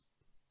chase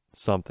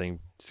something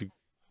to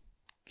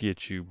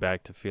get you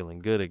back to feeling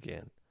good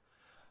again.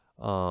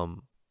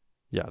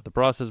 The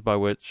process by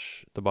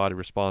which the body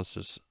responds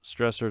to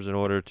stressors in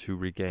order to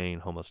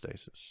regain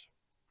homeostasis.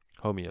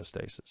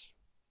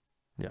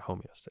 Yeah,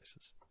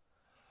 homeostasis.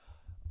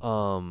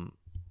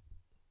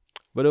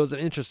 But it was an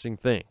interesting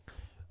thing.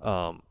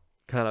 Kind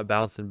of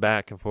bouncing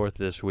back and forth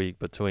this week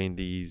between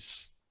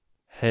these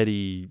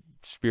heady,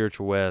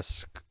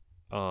 spiritual-esque,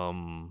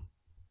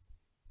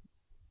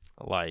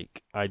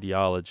 like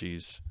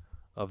ideologies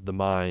of the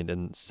mind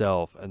and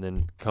self, and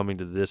then coming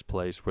to this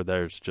place where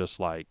there's just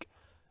like,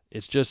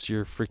 it's just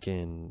your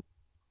freaking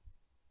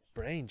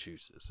brain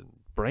juices and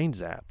brain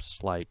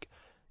zaps. Like,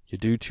 you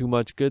do too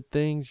much good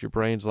things, your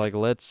brain's like,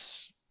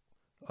 let's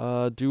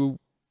you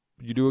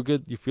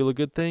feel a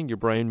good thing, your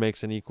brain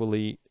makes an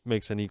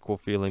equal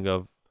feeling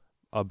of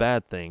a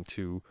bad thing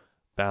to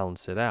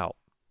balance it out.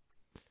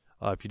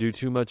 If you do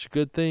too much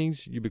good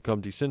things, you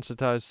become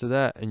desensitized to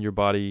that, and your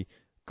body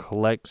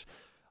collects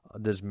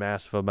this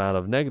massive amount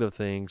of negative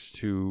things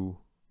to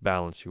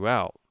balance you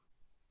out.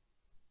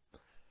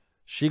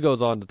 She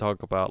goes on to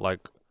talk about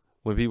like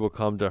when people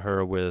come to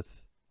her with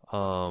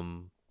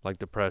like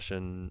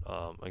depression,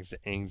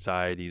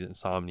 anxiety,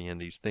 insomnia,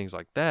 and these things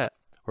like that,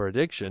 or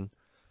addiction,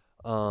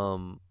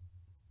 to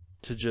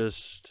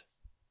just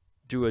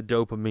do a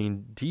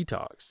dopamine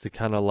detox to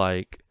kind of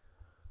like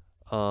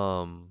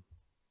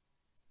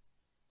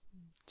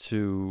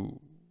to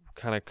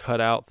kind of cut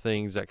out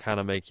things that kind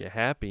of make you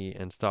happy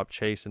and stop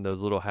chasing those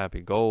little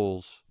happy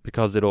goals,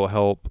 because it'll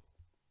help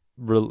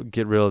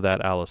get rid of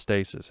that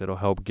allostasis. It'll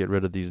help get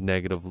rid of these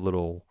negative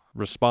little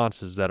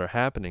responses that are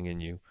happening in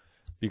you,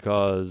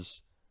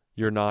 because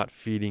you're not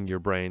feeding your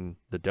brain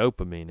the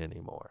dopamine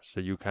anymore. So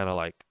you kind of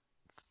like,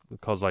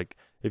 because like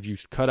if you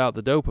cut out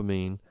the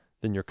dopamine,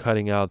 then you're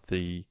cutting out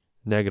the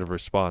negative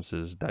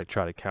responses that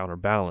try to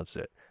counterbalance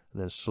it,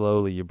 and then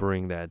slowly you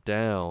bring that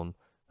down,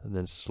 and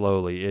then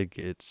slowly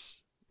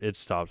it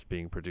stops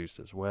being produced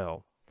as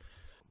well.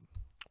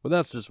 Well,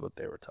 that's just what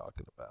they were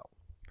talking about,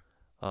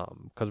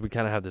 because we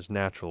kind of have this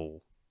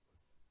natural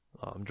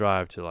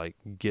drive to like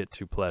get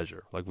to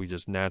pleasure. Like we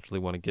just naturally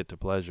want to get to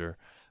pleasure,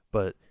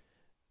 but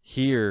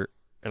here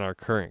in our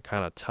current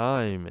kind of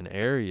time and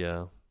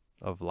area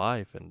of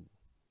life and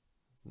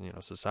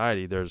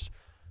society, there's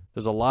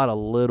a lot of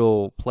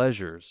little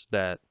pleasures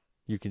that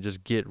you can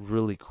just get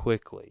really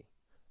quickly,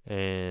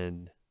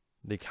 and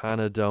they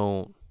kind of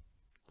don't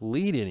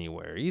lead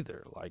anywhere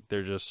either. Like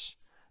they're just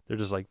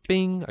like,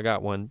 bing, I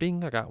got one,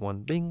 bing, I got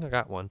one, bing, I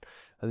got one,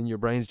 and then your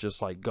brain's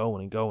just like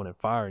going and going and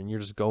firing. You're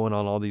just going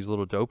on all these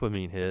little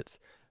dopamine hits,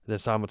 and then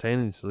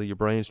simultaneously your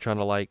brain's trying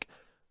to like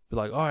be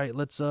like, all right,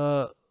 let's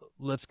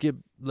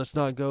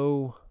not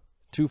go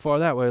too far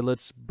that way.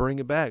 Let's bring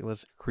it back.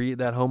 Let's create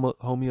that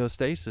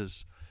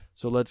homeostasis.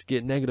 So let's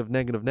get negative.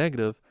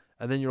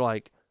 And then you're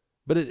like,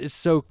 but it's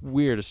so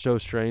weird. It's so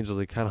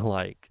strangely kind of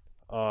like,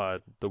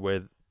 the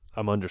way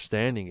I'm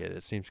understanding it,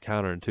 it seems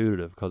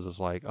counterintuitive, because it's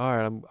like, all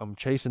right, I'm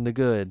chasing the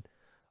good.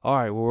 All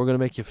right, well, we're going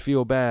to make you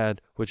feel bad,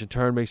 which in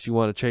turn makes you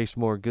want to chase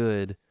more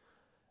good.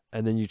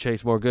 And then you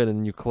chase more good, and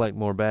then you collect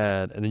more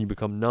bad, and then you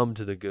become numb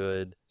to the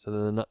good. So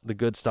then the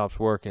good stops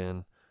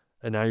working,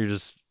 and now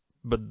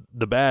but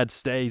the bad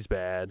stays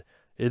bad.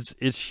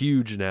 It's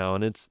huge now,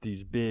 and it's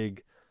these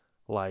big,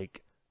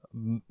 like,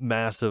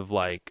 massive,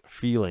 like,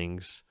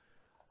 feelings.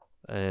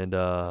 And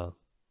I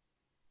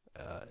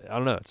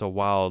don't know, it's a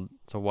wild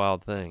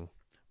thing.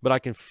 But I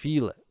can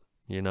feel it,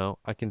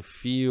 I can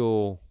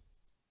feel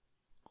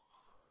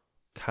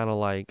kind of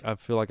like, I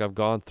feel like I've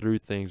gone through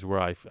things where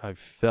I've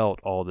felt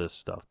all this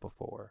stuff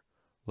before.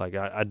 Like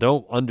I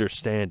don't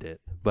understand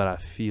it, but I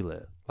feel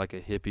it, like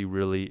a hippie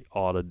really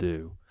ought to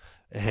do.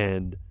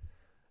 And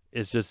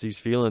it's just these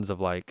feelings of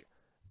like,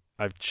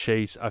 I've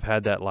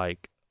had that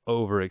like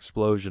over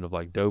explosion of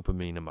like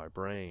dopamine in my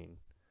brain.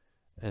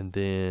 And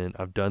then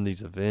I've done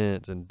these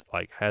events and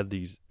like had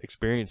these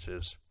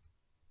experiences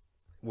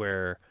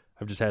where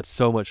I've just had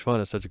so much fun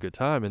and such a good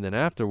time. And then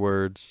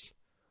afterwards,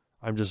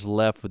 I'm just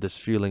left with this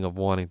feeling of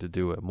wanting to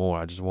do it more.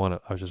 I just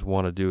want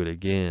to do it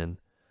again.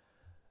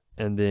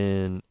 And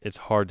then it's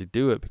hard to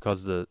do it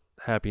because the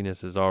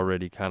happiness is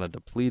already kind of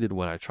depleted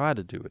when I try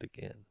to do it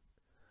again.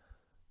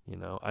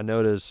 I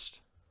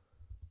noticed,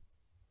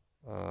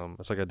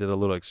 it's like I did a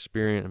little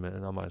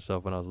experiment on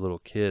myself when I was a little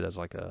kid as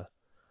like a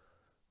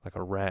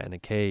rat in a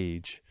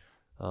cage.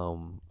 I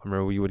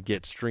remember we would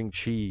get string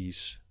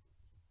cheese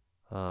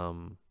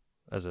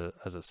as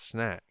a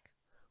snack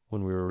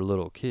when we were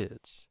little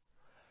kids.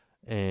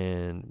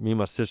 And me and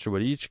my sister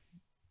would each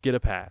get a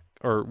pack,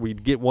 or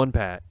we'd get one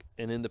pack,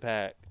 and in the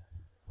pack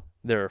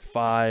there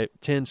are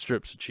 10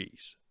 strips of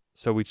cheese.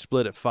 So we'd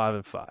split it 5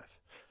 and 5.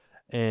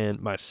 And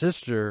my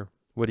sister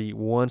would eat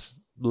one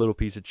little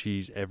piece of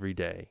cheese every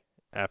day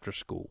after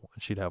school.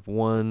 And she'd have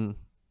one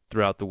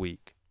throughout the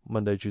week,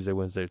 Monday, Tuesday,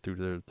 Wednesday,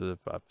 through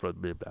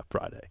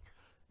Friday.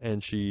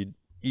 And she'd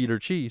eat her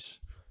cheese.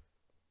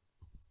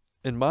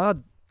 And my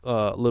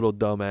little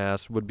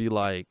dumbass would be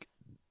like,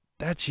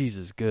 that cheese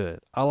is good.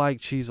 I like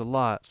cheese a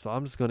lot, so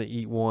I'm just going to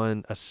eat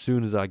one as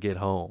soon as I get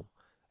home.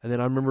 And then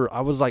I remember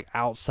I was like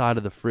outside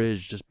of the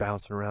fridge just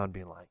bouncing around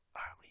being like,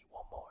 all right, I'm going to eat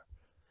one more.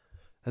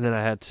 And then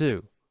I had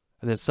 2.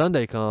 And then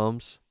Sunday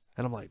comes,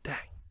 and I'm like, dang,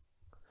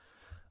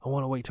 I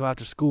want to wait till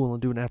after school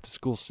and do an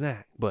after-school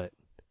snack. But,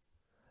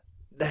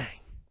 dang,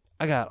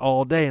 I got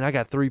all day, and I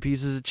got 3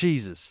 pieces of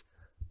cheeses.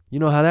 You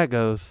know how that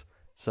goes.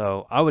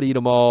 So I would eat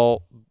them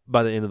all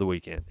by the end of the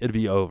weekend. It'd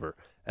be over.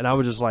 And I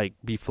would just, like,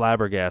 be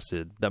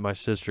flabbergasted that my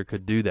sister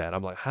could do that.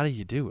 I'm like, how do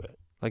you do it?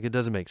 Like, it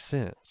doesn't make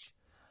sense.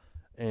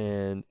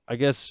 And I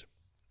guess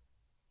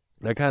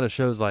that kind of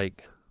shows,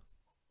 like,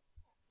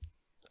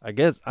 I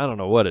don't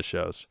know what it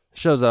shows. It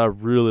shows that I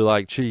really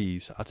like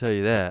cheese. I'll tell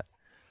you that.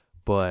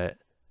 But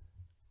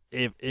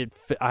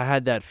I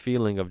had that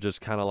feeling of just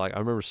kind of like, I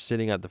remember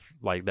sitting at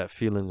that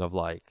feeling of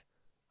like,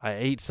 I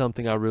ate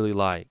something I really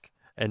like,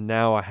 and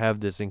now I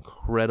have this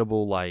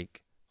incredible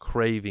like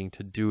craving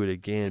to do it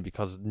again,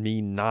 because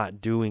me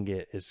not doing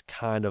it is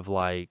kind of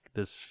like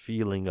this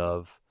feeling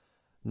of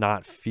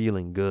not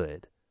feeling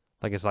good.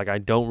 Like, it's like I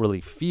don't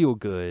really feel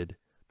good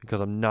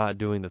because I'm not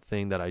doing the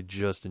thing that I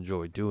just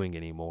enjoy doing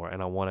anymore,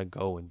 and I want to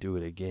go and do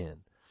it again.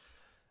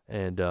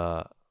 And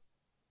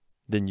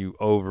then you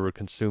over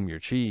consume your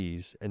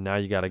cheese, and now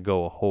you got to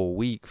go a whole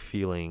week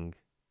feeling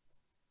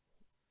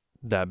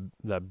that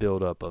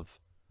buildup of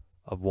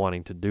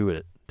wanting to do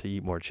it, to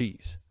eat more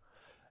cheese.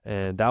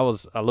 And I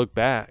look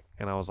back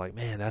and I was like,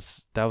 man,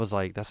 that's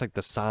like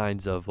the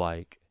signs of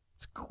like,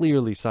 it's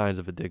clearly signs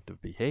of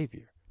addictive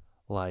behavior.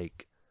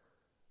 Like,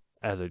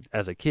 as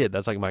a kid,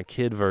 that's like my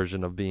kid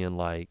version of being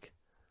like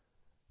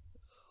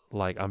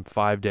I'm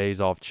 5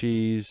 days off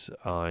cheese.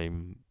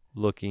 I'm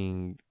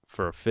looking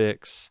for a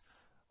fix.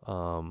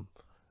 And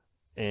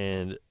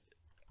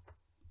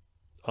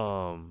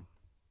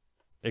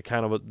it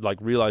kind of like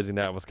realizing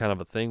that was kind of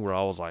a thing where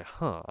I was like,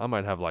 I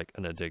might have like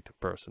an addictive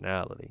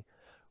personality,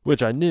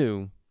 which I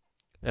knew.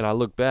 And I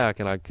look back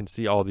and I can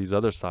see all these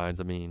other signs.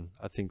 I mean,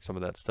 I think some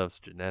of that stuff's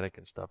genetic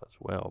and stuff as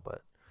well,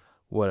 but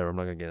whatever, I'm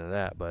not gonna get into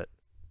that. But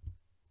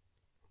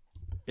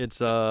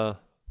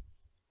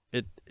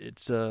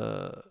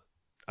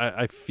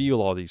I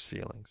feel all these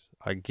feelings.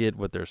 I get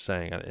what they're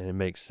saying, and it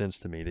makes sense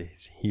to me to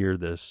hear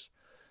this.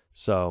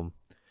 So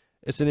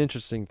it's an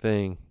interesting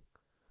thing,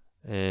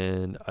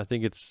 and I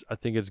think it's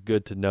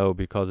good to know,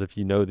 because if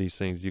you know these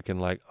things, you can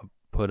like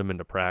put them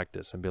into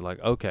practice and be like,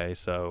 okay,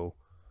 so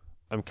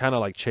I'm kind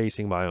of like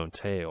chasing my own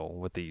tail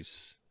with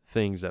these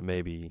things that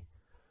maybe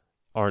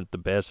aren't the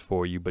best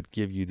for you, but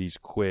give you these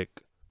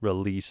quick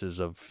releases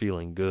of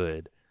feeling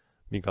good,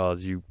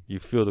 because you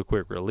feel the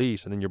quick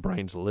release, and then your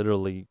brain's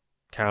literally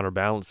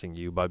counterbalancing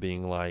you by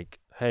being like,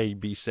 hey,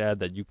 be sad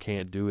that you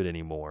can't do it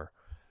anymore.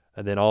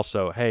 And then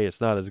also, hey,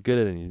 it's not as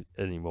good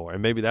anymore.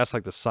 And maybe that's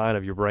like the sign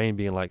of your brain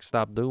being like,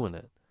 stop doing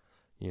it,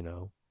 you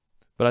know.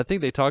 But I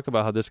think they talk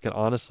about how this can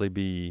honestly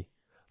be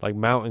like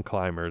mountain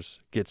climbers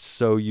get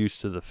so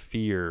used to the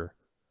fear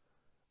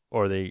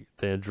or the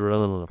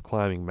adrenaline of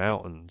climbing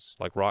mountains,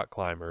 like rock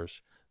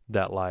climbers,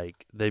 that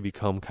like they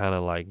become kind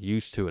of like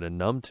used to it and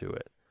numb to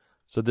it.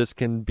 So this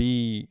can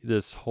be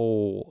this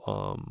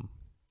whole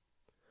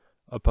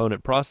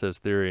opponent process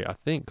theory, I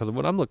think, because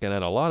what I'm looking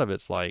at, a lot of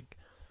it's like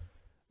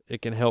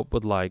it can help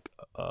with like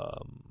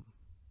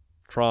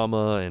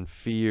trauma and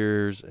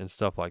fears and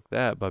stuff like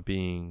that by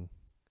being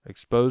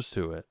exposed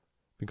to it,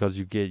 because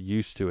you get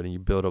used to it and you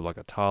build up like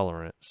a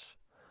tolerance.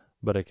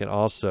 But it can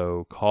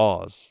also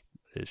cause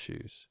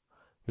issues,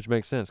 which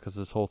makes sense because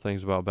this whole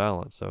thing's about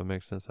balance. So it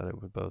makes sense that it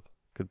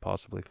could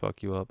possibly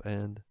fuck you up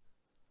and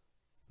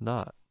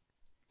not.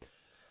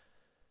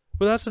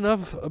 But that's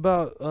enough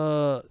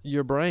about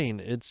your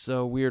brain. It's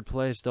a weird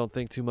place. Don't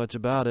think too much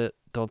about it.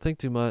 Don't think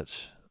too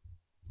much.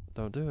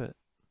 Don't do it.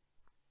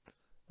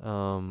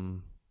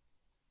 Now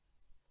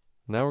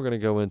we're going to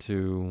go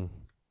into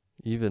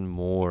even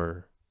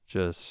more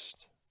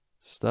just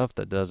stuff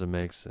that doesn't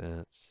make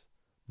sense,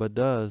 but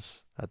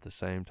does at the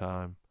same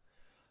time.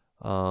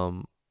 We're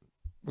going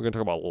to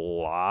talk about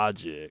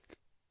logic,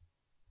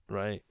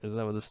 right? Is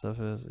that what this stuff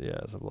is? Yeah,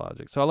 it's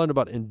logic. So I learned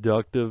about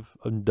inductive,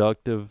 I'm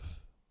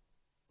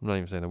not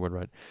even saying the word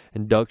right.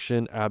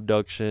 Induction,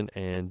 abduction,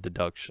 and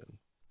deduction.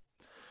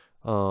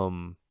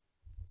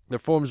 They're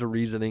forms of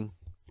reasoning.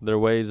 They're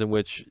ways in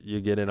which you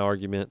get in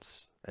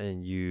arguments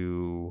and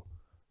you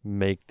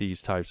make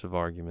these types of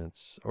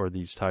arguments or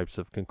these types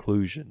of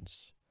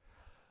conclusions.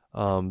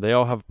 They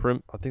all have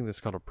I think that's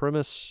called a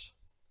premise.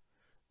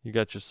 You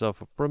got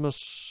yourself a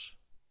premise,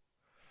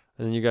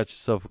 and then you got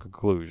yourself a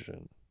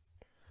conclusion.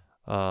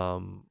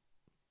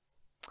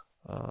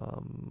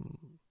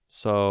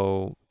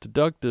 So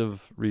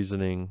deductive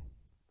reasoning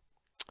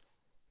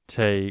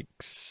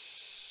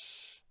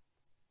takes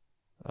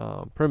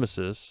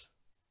premises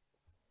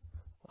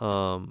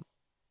that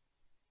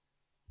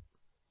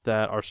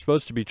are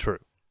supposed to be true.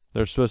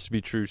 They're supposed to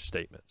be true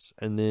statements.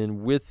 And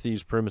then with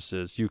these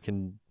premises, you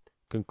can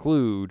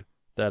conclude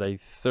that a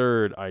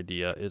third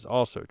idea is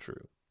also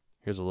true.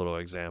 Here's a little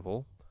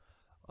example.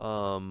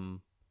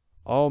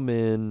 All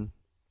men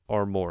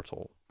are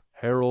mortal.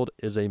 Harold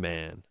is a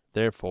man.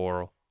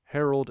 Therefore,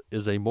 Harold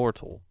is a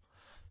mortal.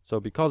 So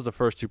because the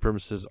first two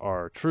premises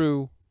are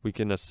true, we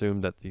can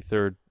assume that the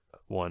third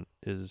one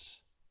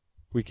is,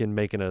 we can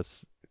make a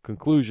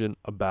conclusion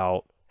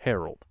about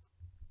Harold.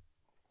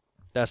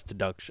 That's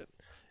deduction.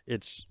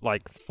 It's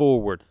like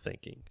forward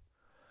thinking.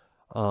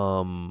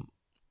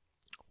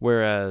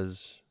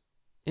 Whereas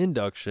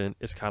induction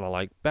is kind of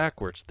like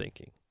backwards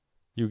thinking.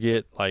 You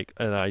get like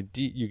an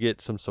idea, you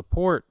get some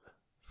support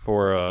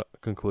for a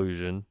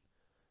conclusion,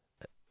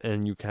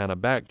 and you kind of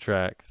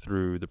backtrack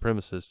through the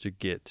premises to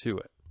get to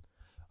it.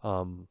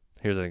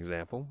 Here's an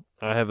example.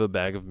 I have a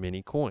bag of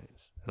mini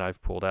coins, and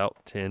I've pulled out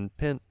 10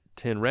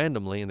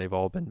 randomly, and they've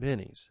all been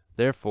pennies.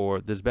 Therefore,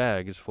 this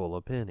bag is full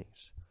of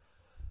pennies.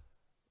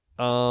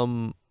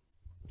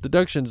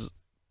 Deduction's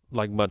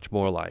like much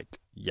more like,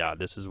 yeah,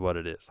 this is what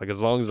it is. Like,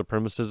 as long as the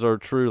premises are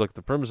true, like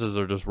the premises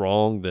are just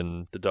wrong,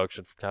 then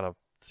deduction kind of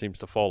seems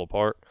to fall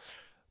apart.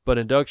 But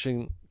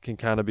induction can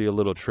kind of be a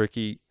little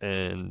tricky,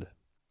 and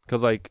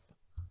because like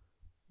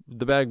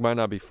the bag might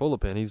not be full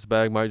of pennies, the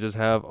bag might just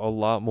have a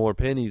lot more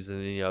pennies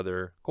than any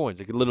other coins.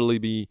 It could literally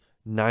be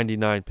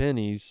 99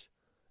 pennies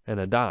and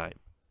a dime.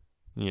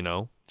 You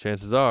know,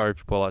 chances are if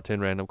you pull out 10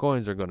 random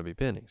coins, they're going to be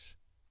pennies.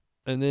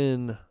 And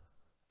then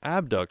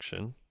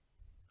abduction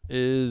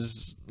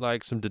is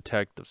like some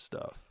detective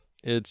stuff.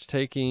 It's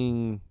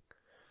taking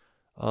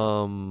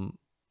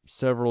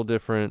several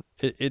different,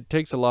 it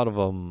takes a lot of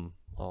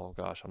oh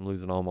gosh, I'm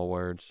losing all my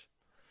words.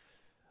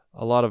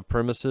 A lot of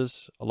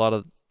premises, a lot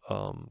of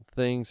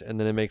things, and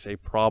then it makes a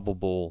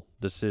probable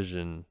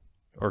decision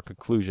or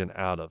conclusion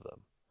out of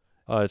them.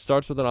 It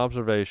starts with an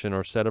observation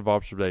or set of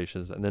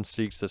observations and then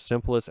seeks the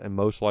simplest and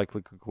most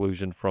likely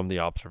conclusion from the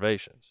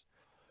observations.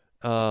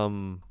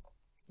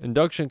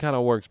 Induction kind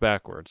of works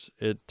backwards.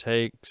 It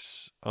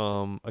takes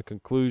a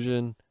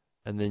conclusion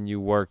and then you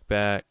work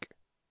back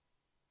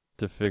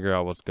to figure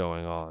out what's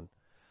going on.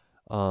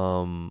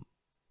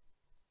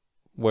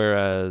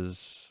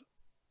 Whereas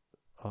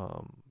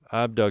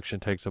abduction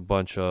takes a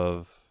bunch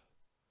of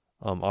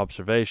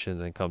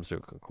observations and comes to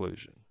a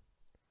conclusion.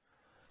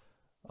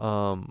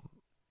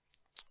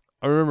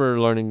 I remember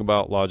learning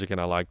about logic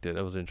and I liked it.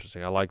 It was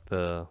interesting. I liked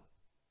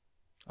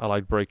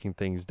breaking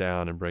things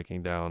down and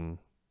breaking down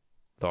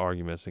the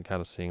arguments and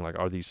kind of seeing like,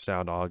 are these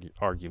sound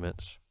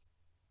arguments?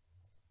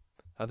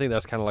 I think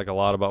that's kind of like a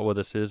lot about what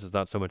this is. It's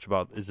not so much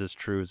about, is this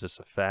true? Is this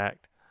a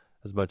fact?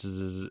 As much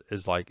as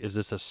is like, is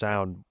this a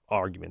sound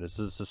argument? Is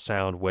this a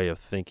sound way of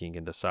thinking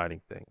and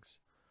deciding things?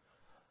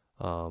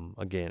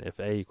 Again, if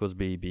A equals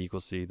B, B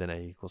equals C, then A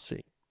equals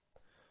C.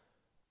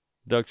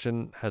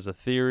 Deduction has a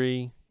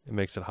theory. It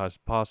makes a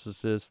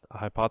hypothesis.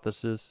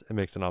 It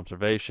makes an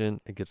observation.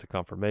 It gets a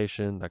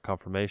confirmation. That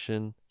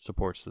confirmation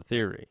supports the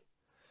theory.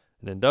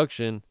 And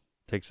induction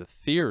takes a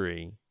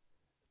theory,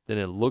 then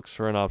it looks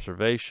for an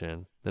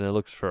observation, then it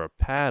looks for a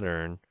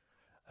pattern,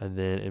 and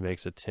then it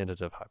makes a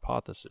tentative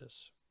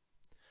hypothesis.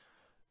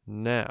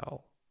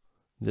 Now,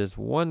 this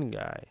one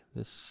guy,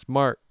 this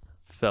smart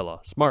fella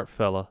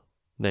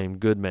named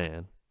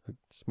Goodman, a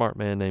smart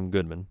man named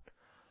Goodman,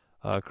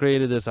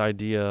 created this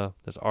idea,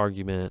 this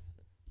argument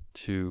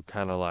to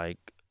kind of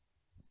like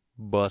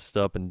bust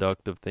up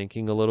inductive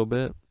thinking a little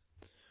bit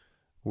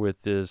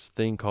with this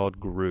thing called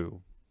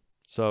grue.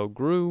 So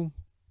grue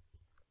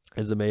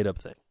is a made up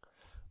thing,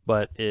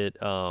 but it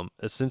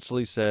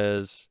essentially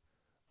says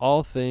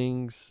all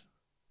things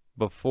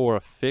before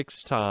a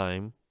fixed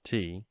time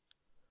t,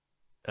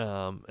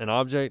 an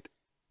object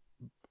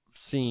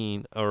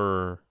seen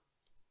or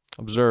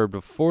observed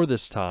before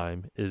this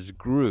time is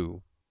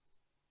grue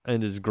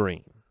and is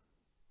green,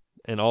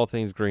 and all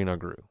things green are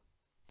grue.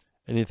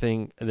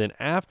 Anything, and then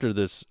after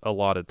this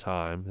allotted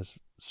time, this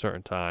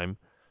certain time,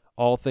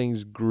 all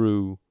things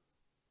grue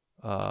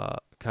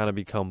kind of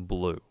become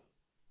blue.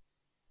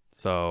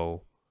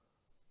 So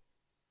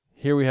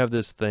here we have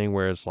this thing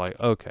where it's like,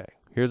 okay,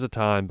 here's a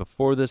time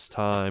before this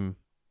time,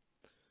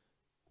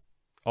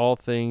 all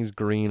things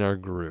green are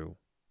grue,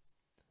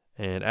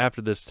 and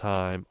after this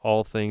time,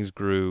 all things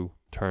grue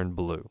turn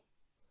blue.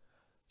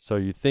 So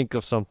you think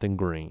of something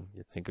green,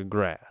 you think of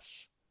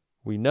grass.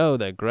 We know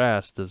that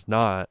grass does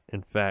not,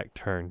 in fact,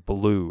 turn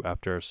blue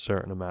after a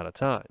certain amount of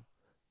time.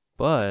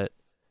 But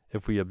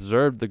if we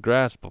observe the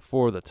grass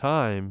before the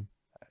time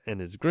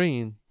and it's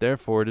green,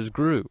 therefore it is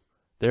grue.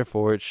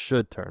 Therefore it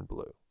should turn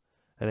blue.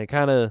 And it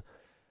kind of,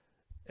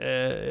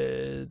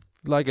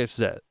 like I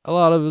said, a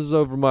lot of it is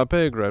over my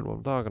pay grade what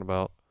I'm talking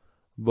about.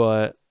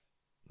 But,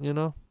 you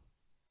know,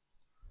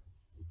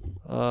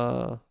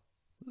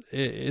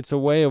 it's a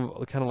way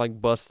of kind of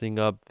like busting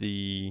up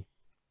the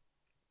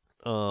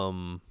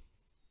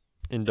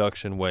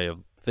induction way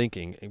of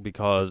thinking,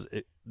 because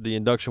the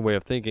induction way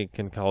of thinking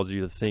can cause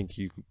you to think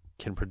you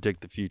can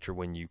predict the future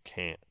when you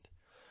can't.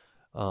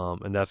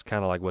 And that's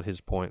kind of like what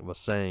his point was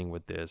saying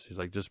with this. He's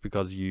like, just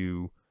because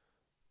you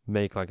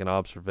make like an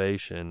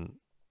observation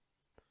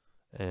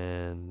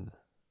and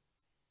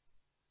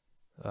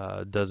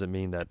doesn't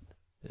mean that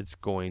it's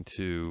going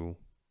to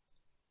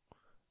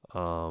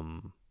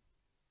come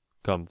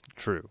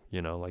true.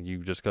 You know, like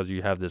you just because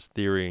you have this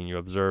theory and you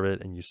observe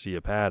it and you see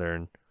a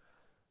pattern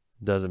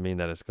doesn't mean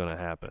that it's going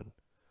to happen.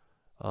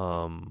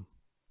 And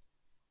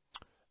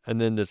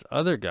then this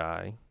other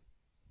guy,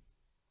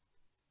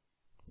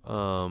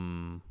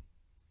 who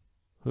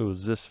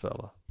was this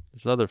fella?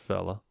 This other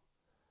fella,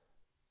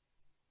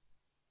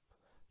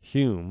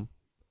 Hume,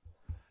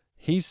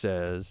 he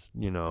says,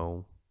 you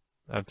know,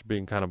 after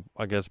being kind of,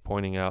 I guess,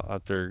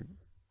 after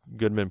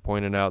Goodman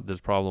pointed out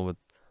this problem with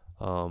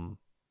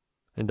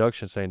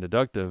induction, saying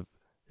deductive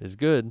is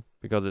good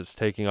because it's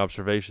taking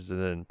observations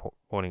and then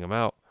pointing them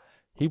out.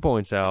 He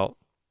points out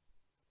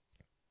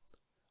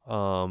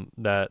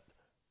that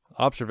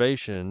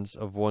observations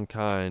of one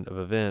kind of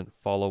event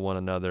follow one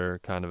another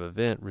kind of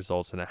event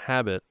results in a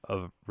habit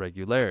of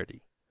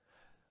regularity.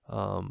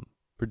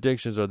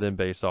 Predictions are then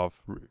based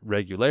off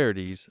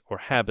regularities or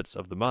habits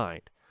of the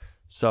mind.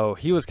 So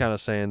he was kind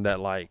of saying that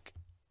like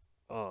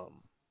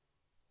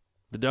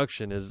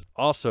deduction is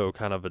also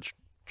kind of a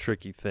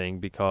tricky thing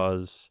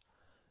because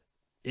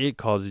it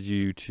causes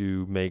you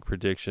to make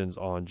predictions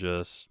on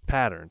just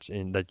patterns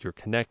in that you're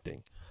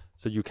connecting.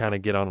 So you kind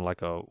of get on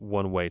like a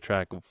one-way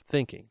track of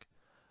thinking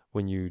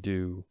when you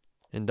do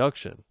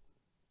deduction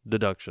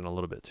a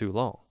little bit too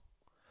long,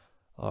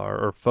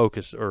 or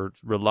focus or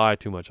rely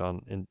too much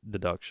on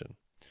deduction.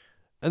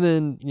 And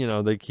then, you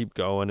know, they keep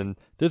going. And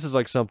this is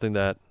like something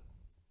that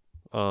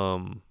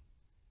I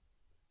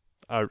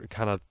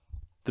kind of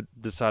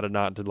decided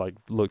not to like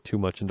look too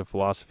much into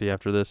philosophy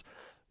after this,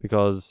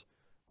 because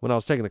when I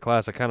was taking the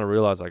class, I kind of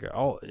realized like,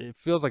 oh, it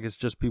feels like it's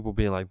just people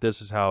being like,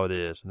 this is how it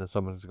is. And then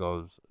someone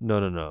goes,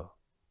 no,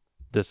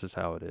 this is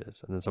how it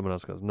is. And then someone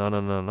else goes,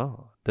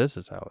 no, this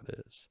is how it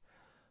is.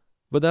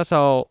 But that's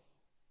how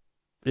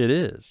it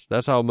is.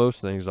 That's how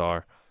most things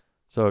are.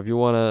 So if you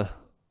want to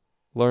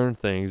learn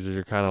things,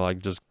 you're kind of like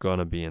just going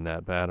to be in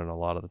that pattern a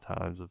lot of the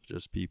times of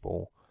just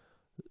people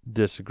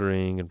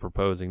disagreeing and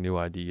proposing new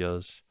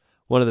ideas.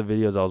 One of the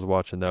videos I was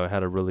watching, though,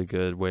 had a really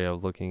good way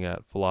of looking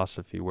at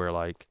philosophy where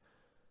like,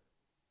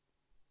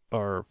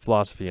 or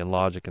philosophy and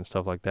logic and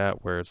stuff like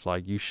that, where it's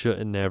like you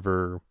shouldn't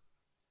never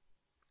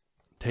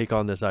take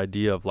on this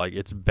idea of like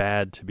it's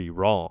bad to be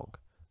wrong,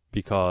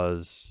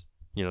 because,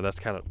 you know, that's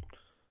kind of,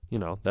 you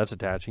know, that's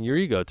attaching your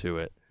ego to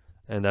it,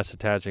 and that's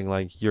attaching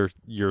like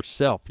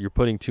yourself. You're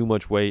putting too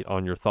much weight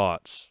on your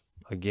thoughts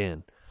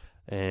again,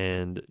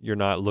 and you're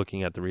not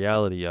looking at the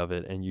reality of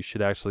it, and you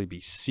should actually be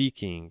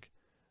seeking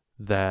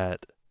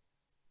that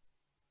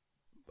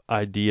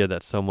idea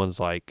that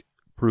someone's like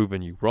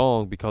proven you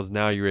wrong, because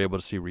now you're able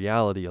to see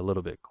reality a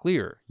little bit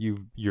clearer.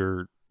 You've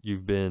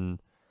been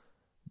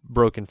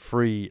broken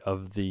free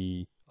of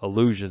the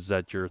illusions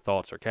that your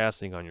thoughts are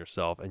casting on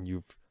yourself, and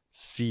you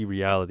see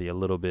reality a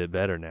little bit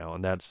better now.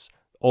 And that's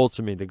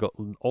ultimately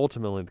kind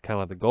of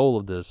like the goal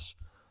of this,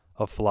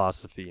 of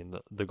philosophy, and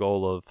the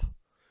goal of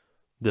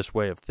this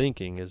way of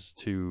thinking is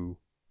to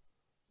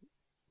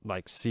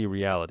like see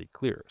reality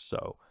clearer.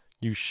 So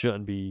you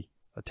shouldn't be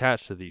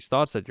attached to these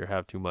thoughts that you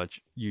have too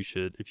much. You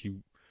should, if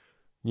you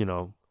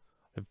know,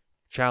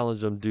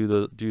 challenge them, do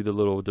the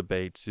little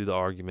debates, do the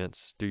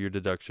arguments, do your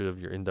deductive,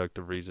 your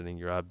inductive reasoning,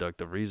 your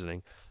abductive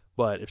reasoning.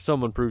 But if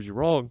someone proves you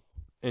wrong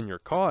and you're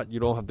caught, you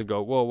don't have to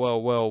go,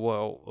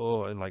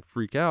 well, and like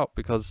freak out,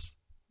 because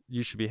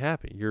you should be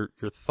happy. Your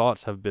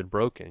thoughts have been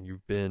broken.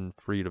 You've been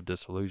freed of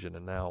disillusion,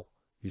 and now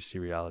you see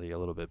reality a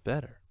little bit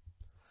better.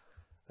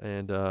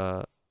 And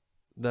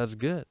that's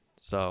good.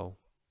 So,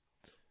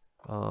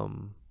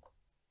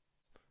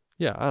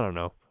 yeah, I don't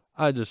know.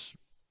 I just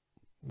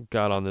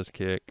got on this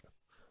kick.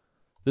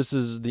 This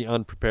is the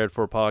unprepared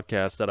for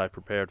podcast that I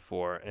prepared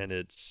for, and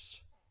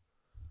it's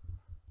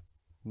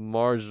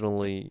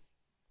marginally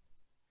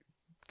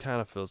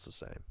kind of feels the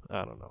same.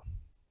 I don't know.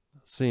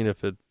 Seeing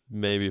if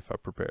if I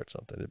prepared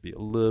something, it'd be a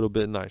little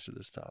bit nicer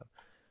this time.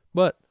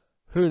 But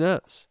who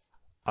knows?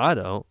 I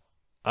don't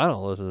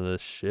listen to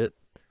this shit.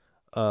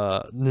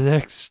 The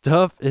next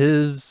stuff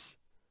is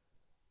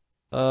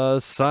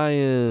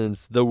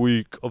science, the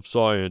week of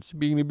science.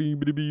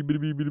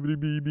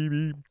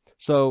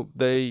 So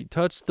they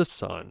touched the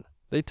sun.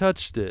 They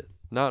touched it,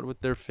 not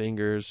with their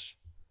fingers,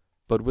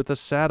 but with a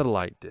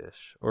satellite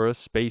dish or a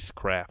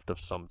spacecraft of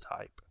some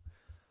type.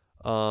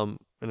 An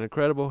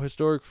incredible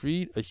historic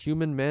feat. A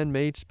human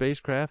man-made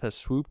spacecraft has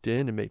swooped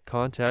in and made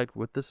contact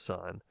with the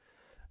sun.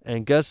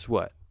 And guess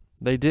what?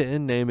 They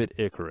didn't name it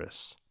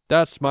Icarus.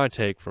 That's my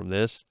take from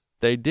this.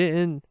 They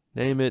didn't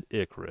name it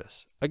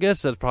Icarus. I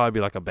guess that'd probably be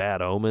like a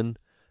bad omen,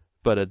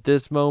 but at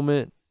this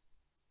moment,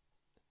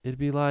 it'd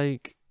be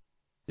like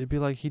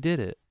he did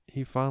it.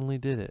 He finally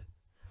did it.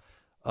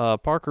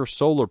 Parker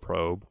solar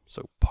probe.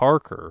 So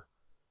Parker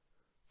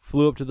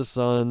flew up to the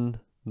sun,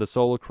 the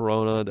solar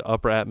corona, the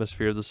upper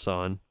atmosphere of the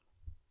sun,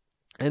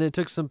 and it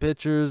took some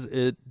pictures.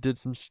 It did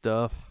some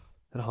stuff.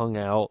 and hung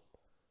out,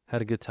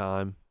 had a good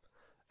time,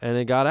 and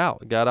it got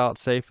out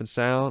safe and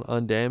sound,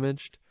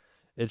 undamaged.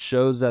 It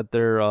shows that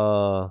their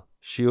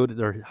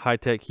their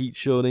high-tech heat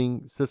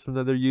shielding system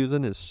that they're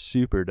using is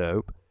super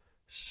dope,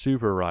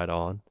 super right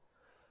on.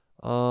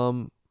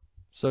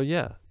 So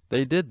yeah,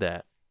 they did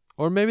that,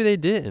 or maybe they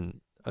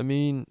didn't. I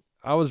mean,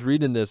 I was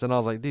reading this and I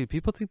was like, dude,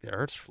 people think the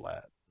Earth's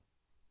flat.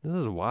 This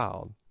is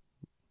wild.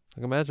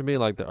 Like, imagine being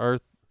like the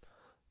Earth,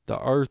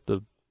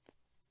 the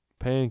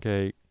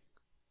pancake,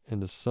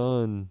 and the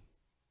sun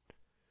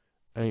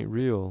ain't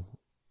real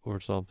or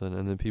something,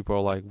 and then people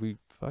are like, we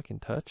fucking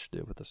touched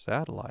it with a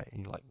satellite,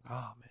 and you're like,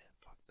 oh man,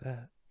 fuck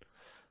that.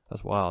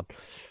 That's wild.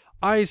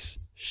 Ice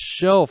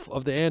shelf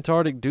of the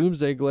Antarctic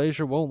Doomsday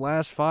Glacier won't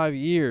last 5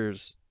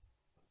 years.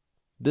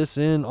 This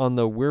in on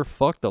the we're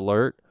fucked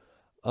alert.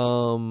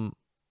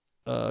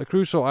 A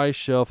crucial ice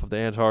shelf of the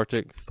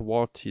Antarctic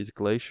Thwaites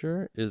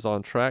Glacier is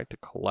on track to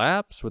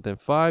collapse within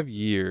 5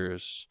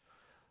 years,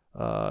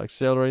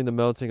 accelerating the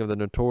melting of the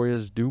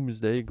notorious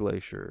Doomsday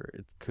Glacier.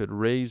 It could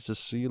raise the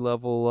sea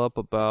level up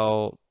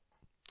about,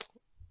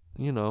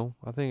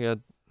 I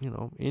think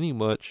any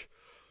much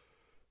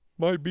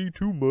might be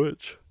too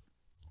much.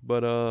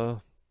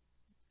 But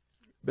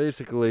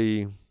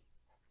basically,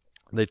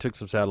 they took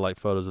some satellite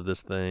photos of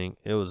this thing.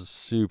 It was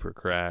super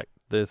cracked.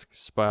 This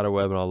spider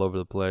webbing all over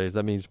the place.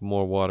 That means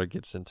more water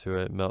gets into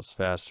it, melts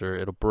faster.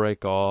 It'll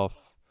break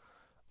off.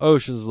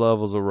 Ocean's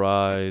levels will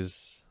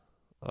rise.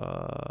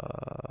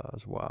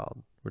 It's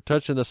wild. We're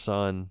touching the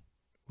sun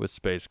with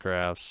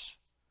spacecrafts.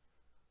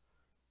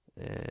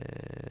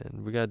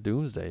 And we got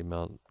doomsday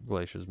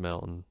glaciers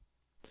melting.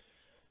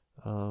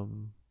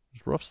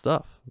 It's rough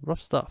stuff.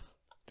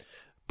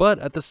 But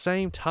at the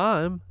same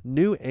time,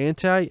 new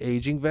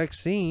anti-aging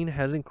vaccine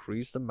has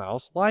increased the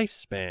mouse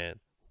lifespan.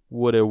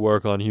 Would it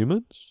work on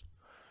humans?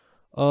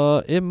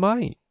 It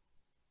might.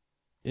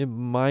 It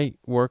might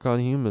work on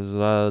humans.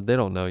 They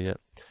don't know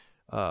yet.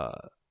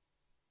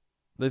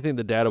 They think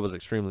the data was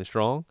extremely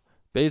strong.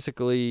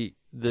 Basically,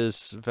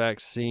 this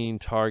vaccine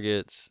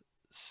targets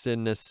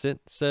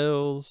senescent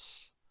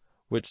cells,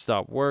 which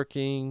stop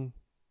working.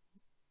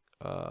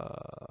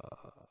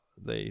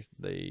 They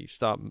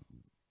stop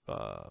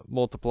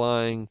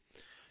multiplying.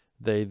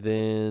 They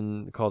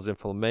then cause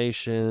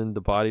inflammation. The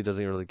body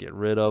doesn't really get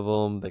rid of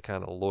them. They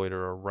kind of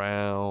loiter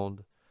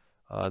around.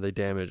 They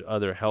damage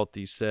other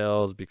healthy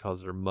cells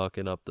because they're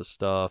mucking up the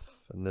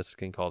stuff. And this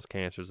can cause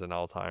cancers and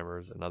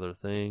Alzheimer's and other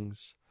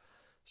things.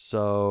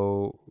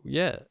 So,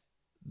 yeah,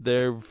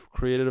 they've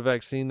created a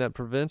vaccine that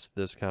prevents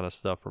this kind of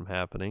stuff from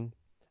happening.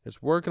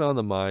 It's working on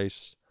the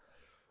mice.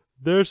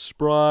 They're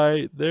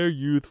spry. They're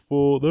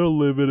youthful. They're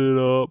living it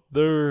up.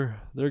 They're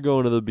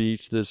going to the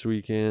beach this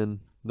weekend.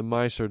 The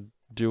mice are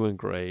doing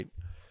great,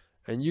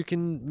 and you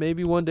can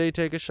maybe one day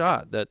take a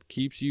shot that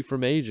keeps you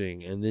from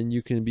aging, and then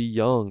you can be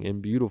young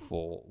and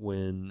beautiful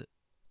when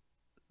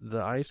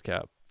the ice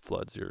cap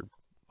floods your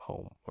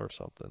home or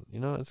something.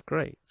 It's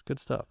great. It's good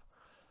stuff.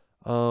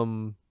 We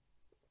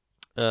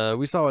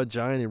saw a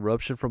giant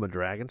eruption from a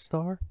dragon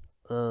star.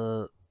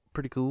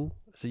 Pretty cool.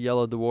 It's a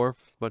yellow dwarf,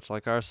 much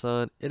like our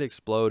sun. It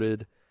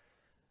exploded.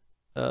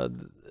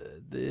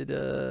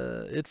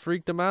 It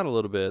freaked them out a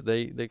little bit.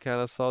 They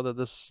kind of saw that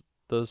the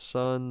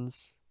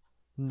suns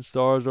and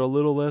stars are a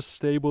little less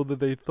stable than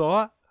they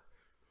thought,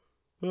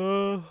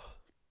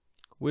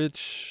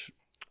 which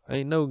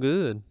ain't no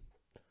good.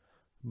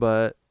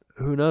 But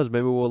who knows?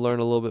 Maybe we'll learn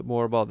a little bit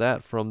more about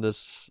that from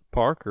this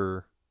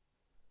Parker,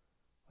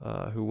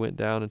 who went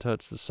down and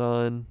touched the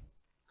sun.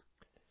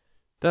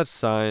 That's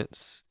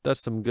science.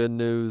 That's some good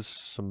news,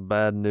 some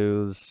bad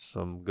news,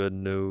 some good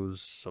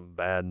news, some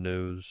bad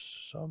news,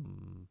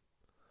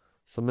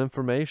 some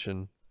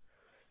information.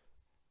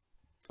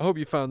 I hope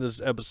you found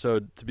this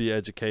episode to be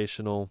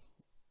educational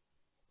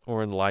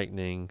or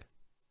enlightening.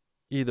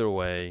 Either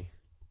way,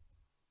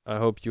 I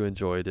hope you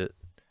enjoyed it.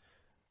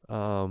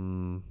 I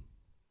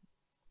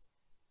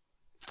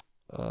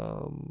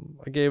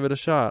gave it a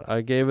shot.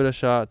 I gave it a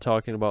shot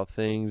talking about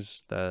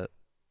things that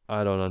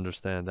I don't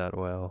understand that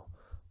well.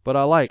 But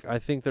I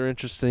think they're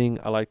interesting.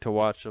 I like to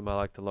watch them. I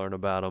like to learn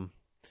about them.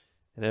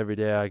 And every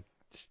day I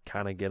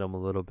kind of get them a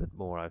little bit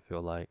more, I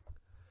feel like.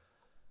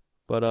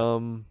 But,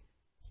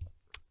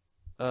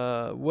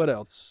 what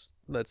else?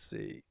 Let's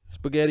see.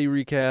 Spaghetti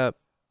recap.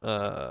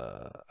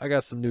 I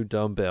got some new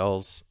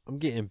dumbbells. I'm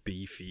getting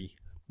beefy.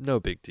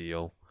 No big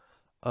deal.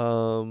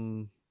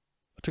 I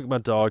took my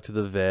dog to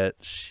the vet.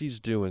 She's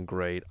doing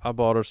great. I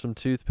bought her some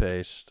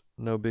toothpaste.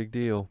 No big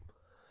deal.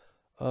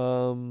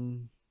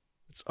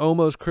 It's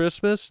almost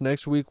Christmas.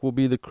 Next week will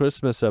be the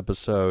Christmas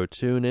episode.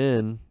 Tune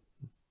in.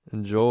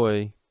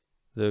 Enjoy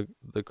the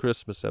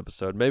Christmas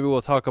episode. Maybe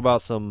we'll talk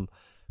about some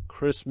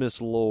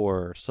Christmas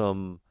lore,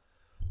 some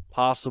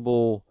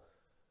possible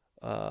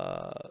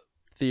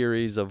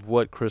theories of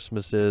what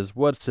Christmas is.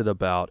 What's it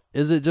about?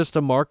 Is it just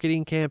a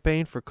marketing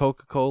campaign for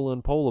Coca-Cola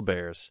and polar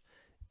bears?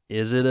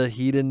 Is it a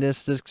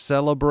hedonistic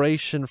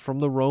celebration from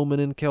the Roman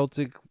and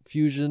Celtic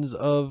fusions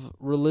of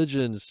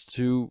religions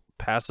to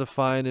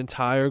pacify an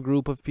entire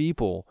group of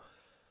people?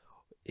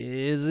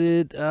 Is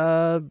it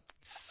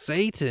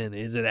Satan?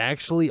 Is it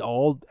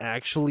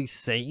actually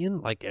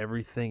Satan like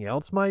everything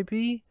else might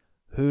be?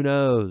 Who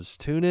knows?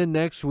 Tune in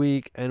next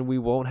week and we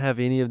won't have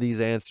any of these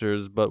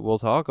answers, but we'll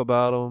talk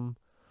about them.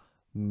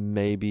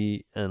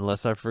 Maybe,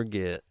 unless I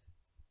forget.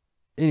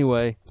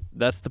 Anyway,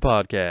 that's the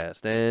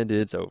podcast, and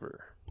it's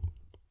over.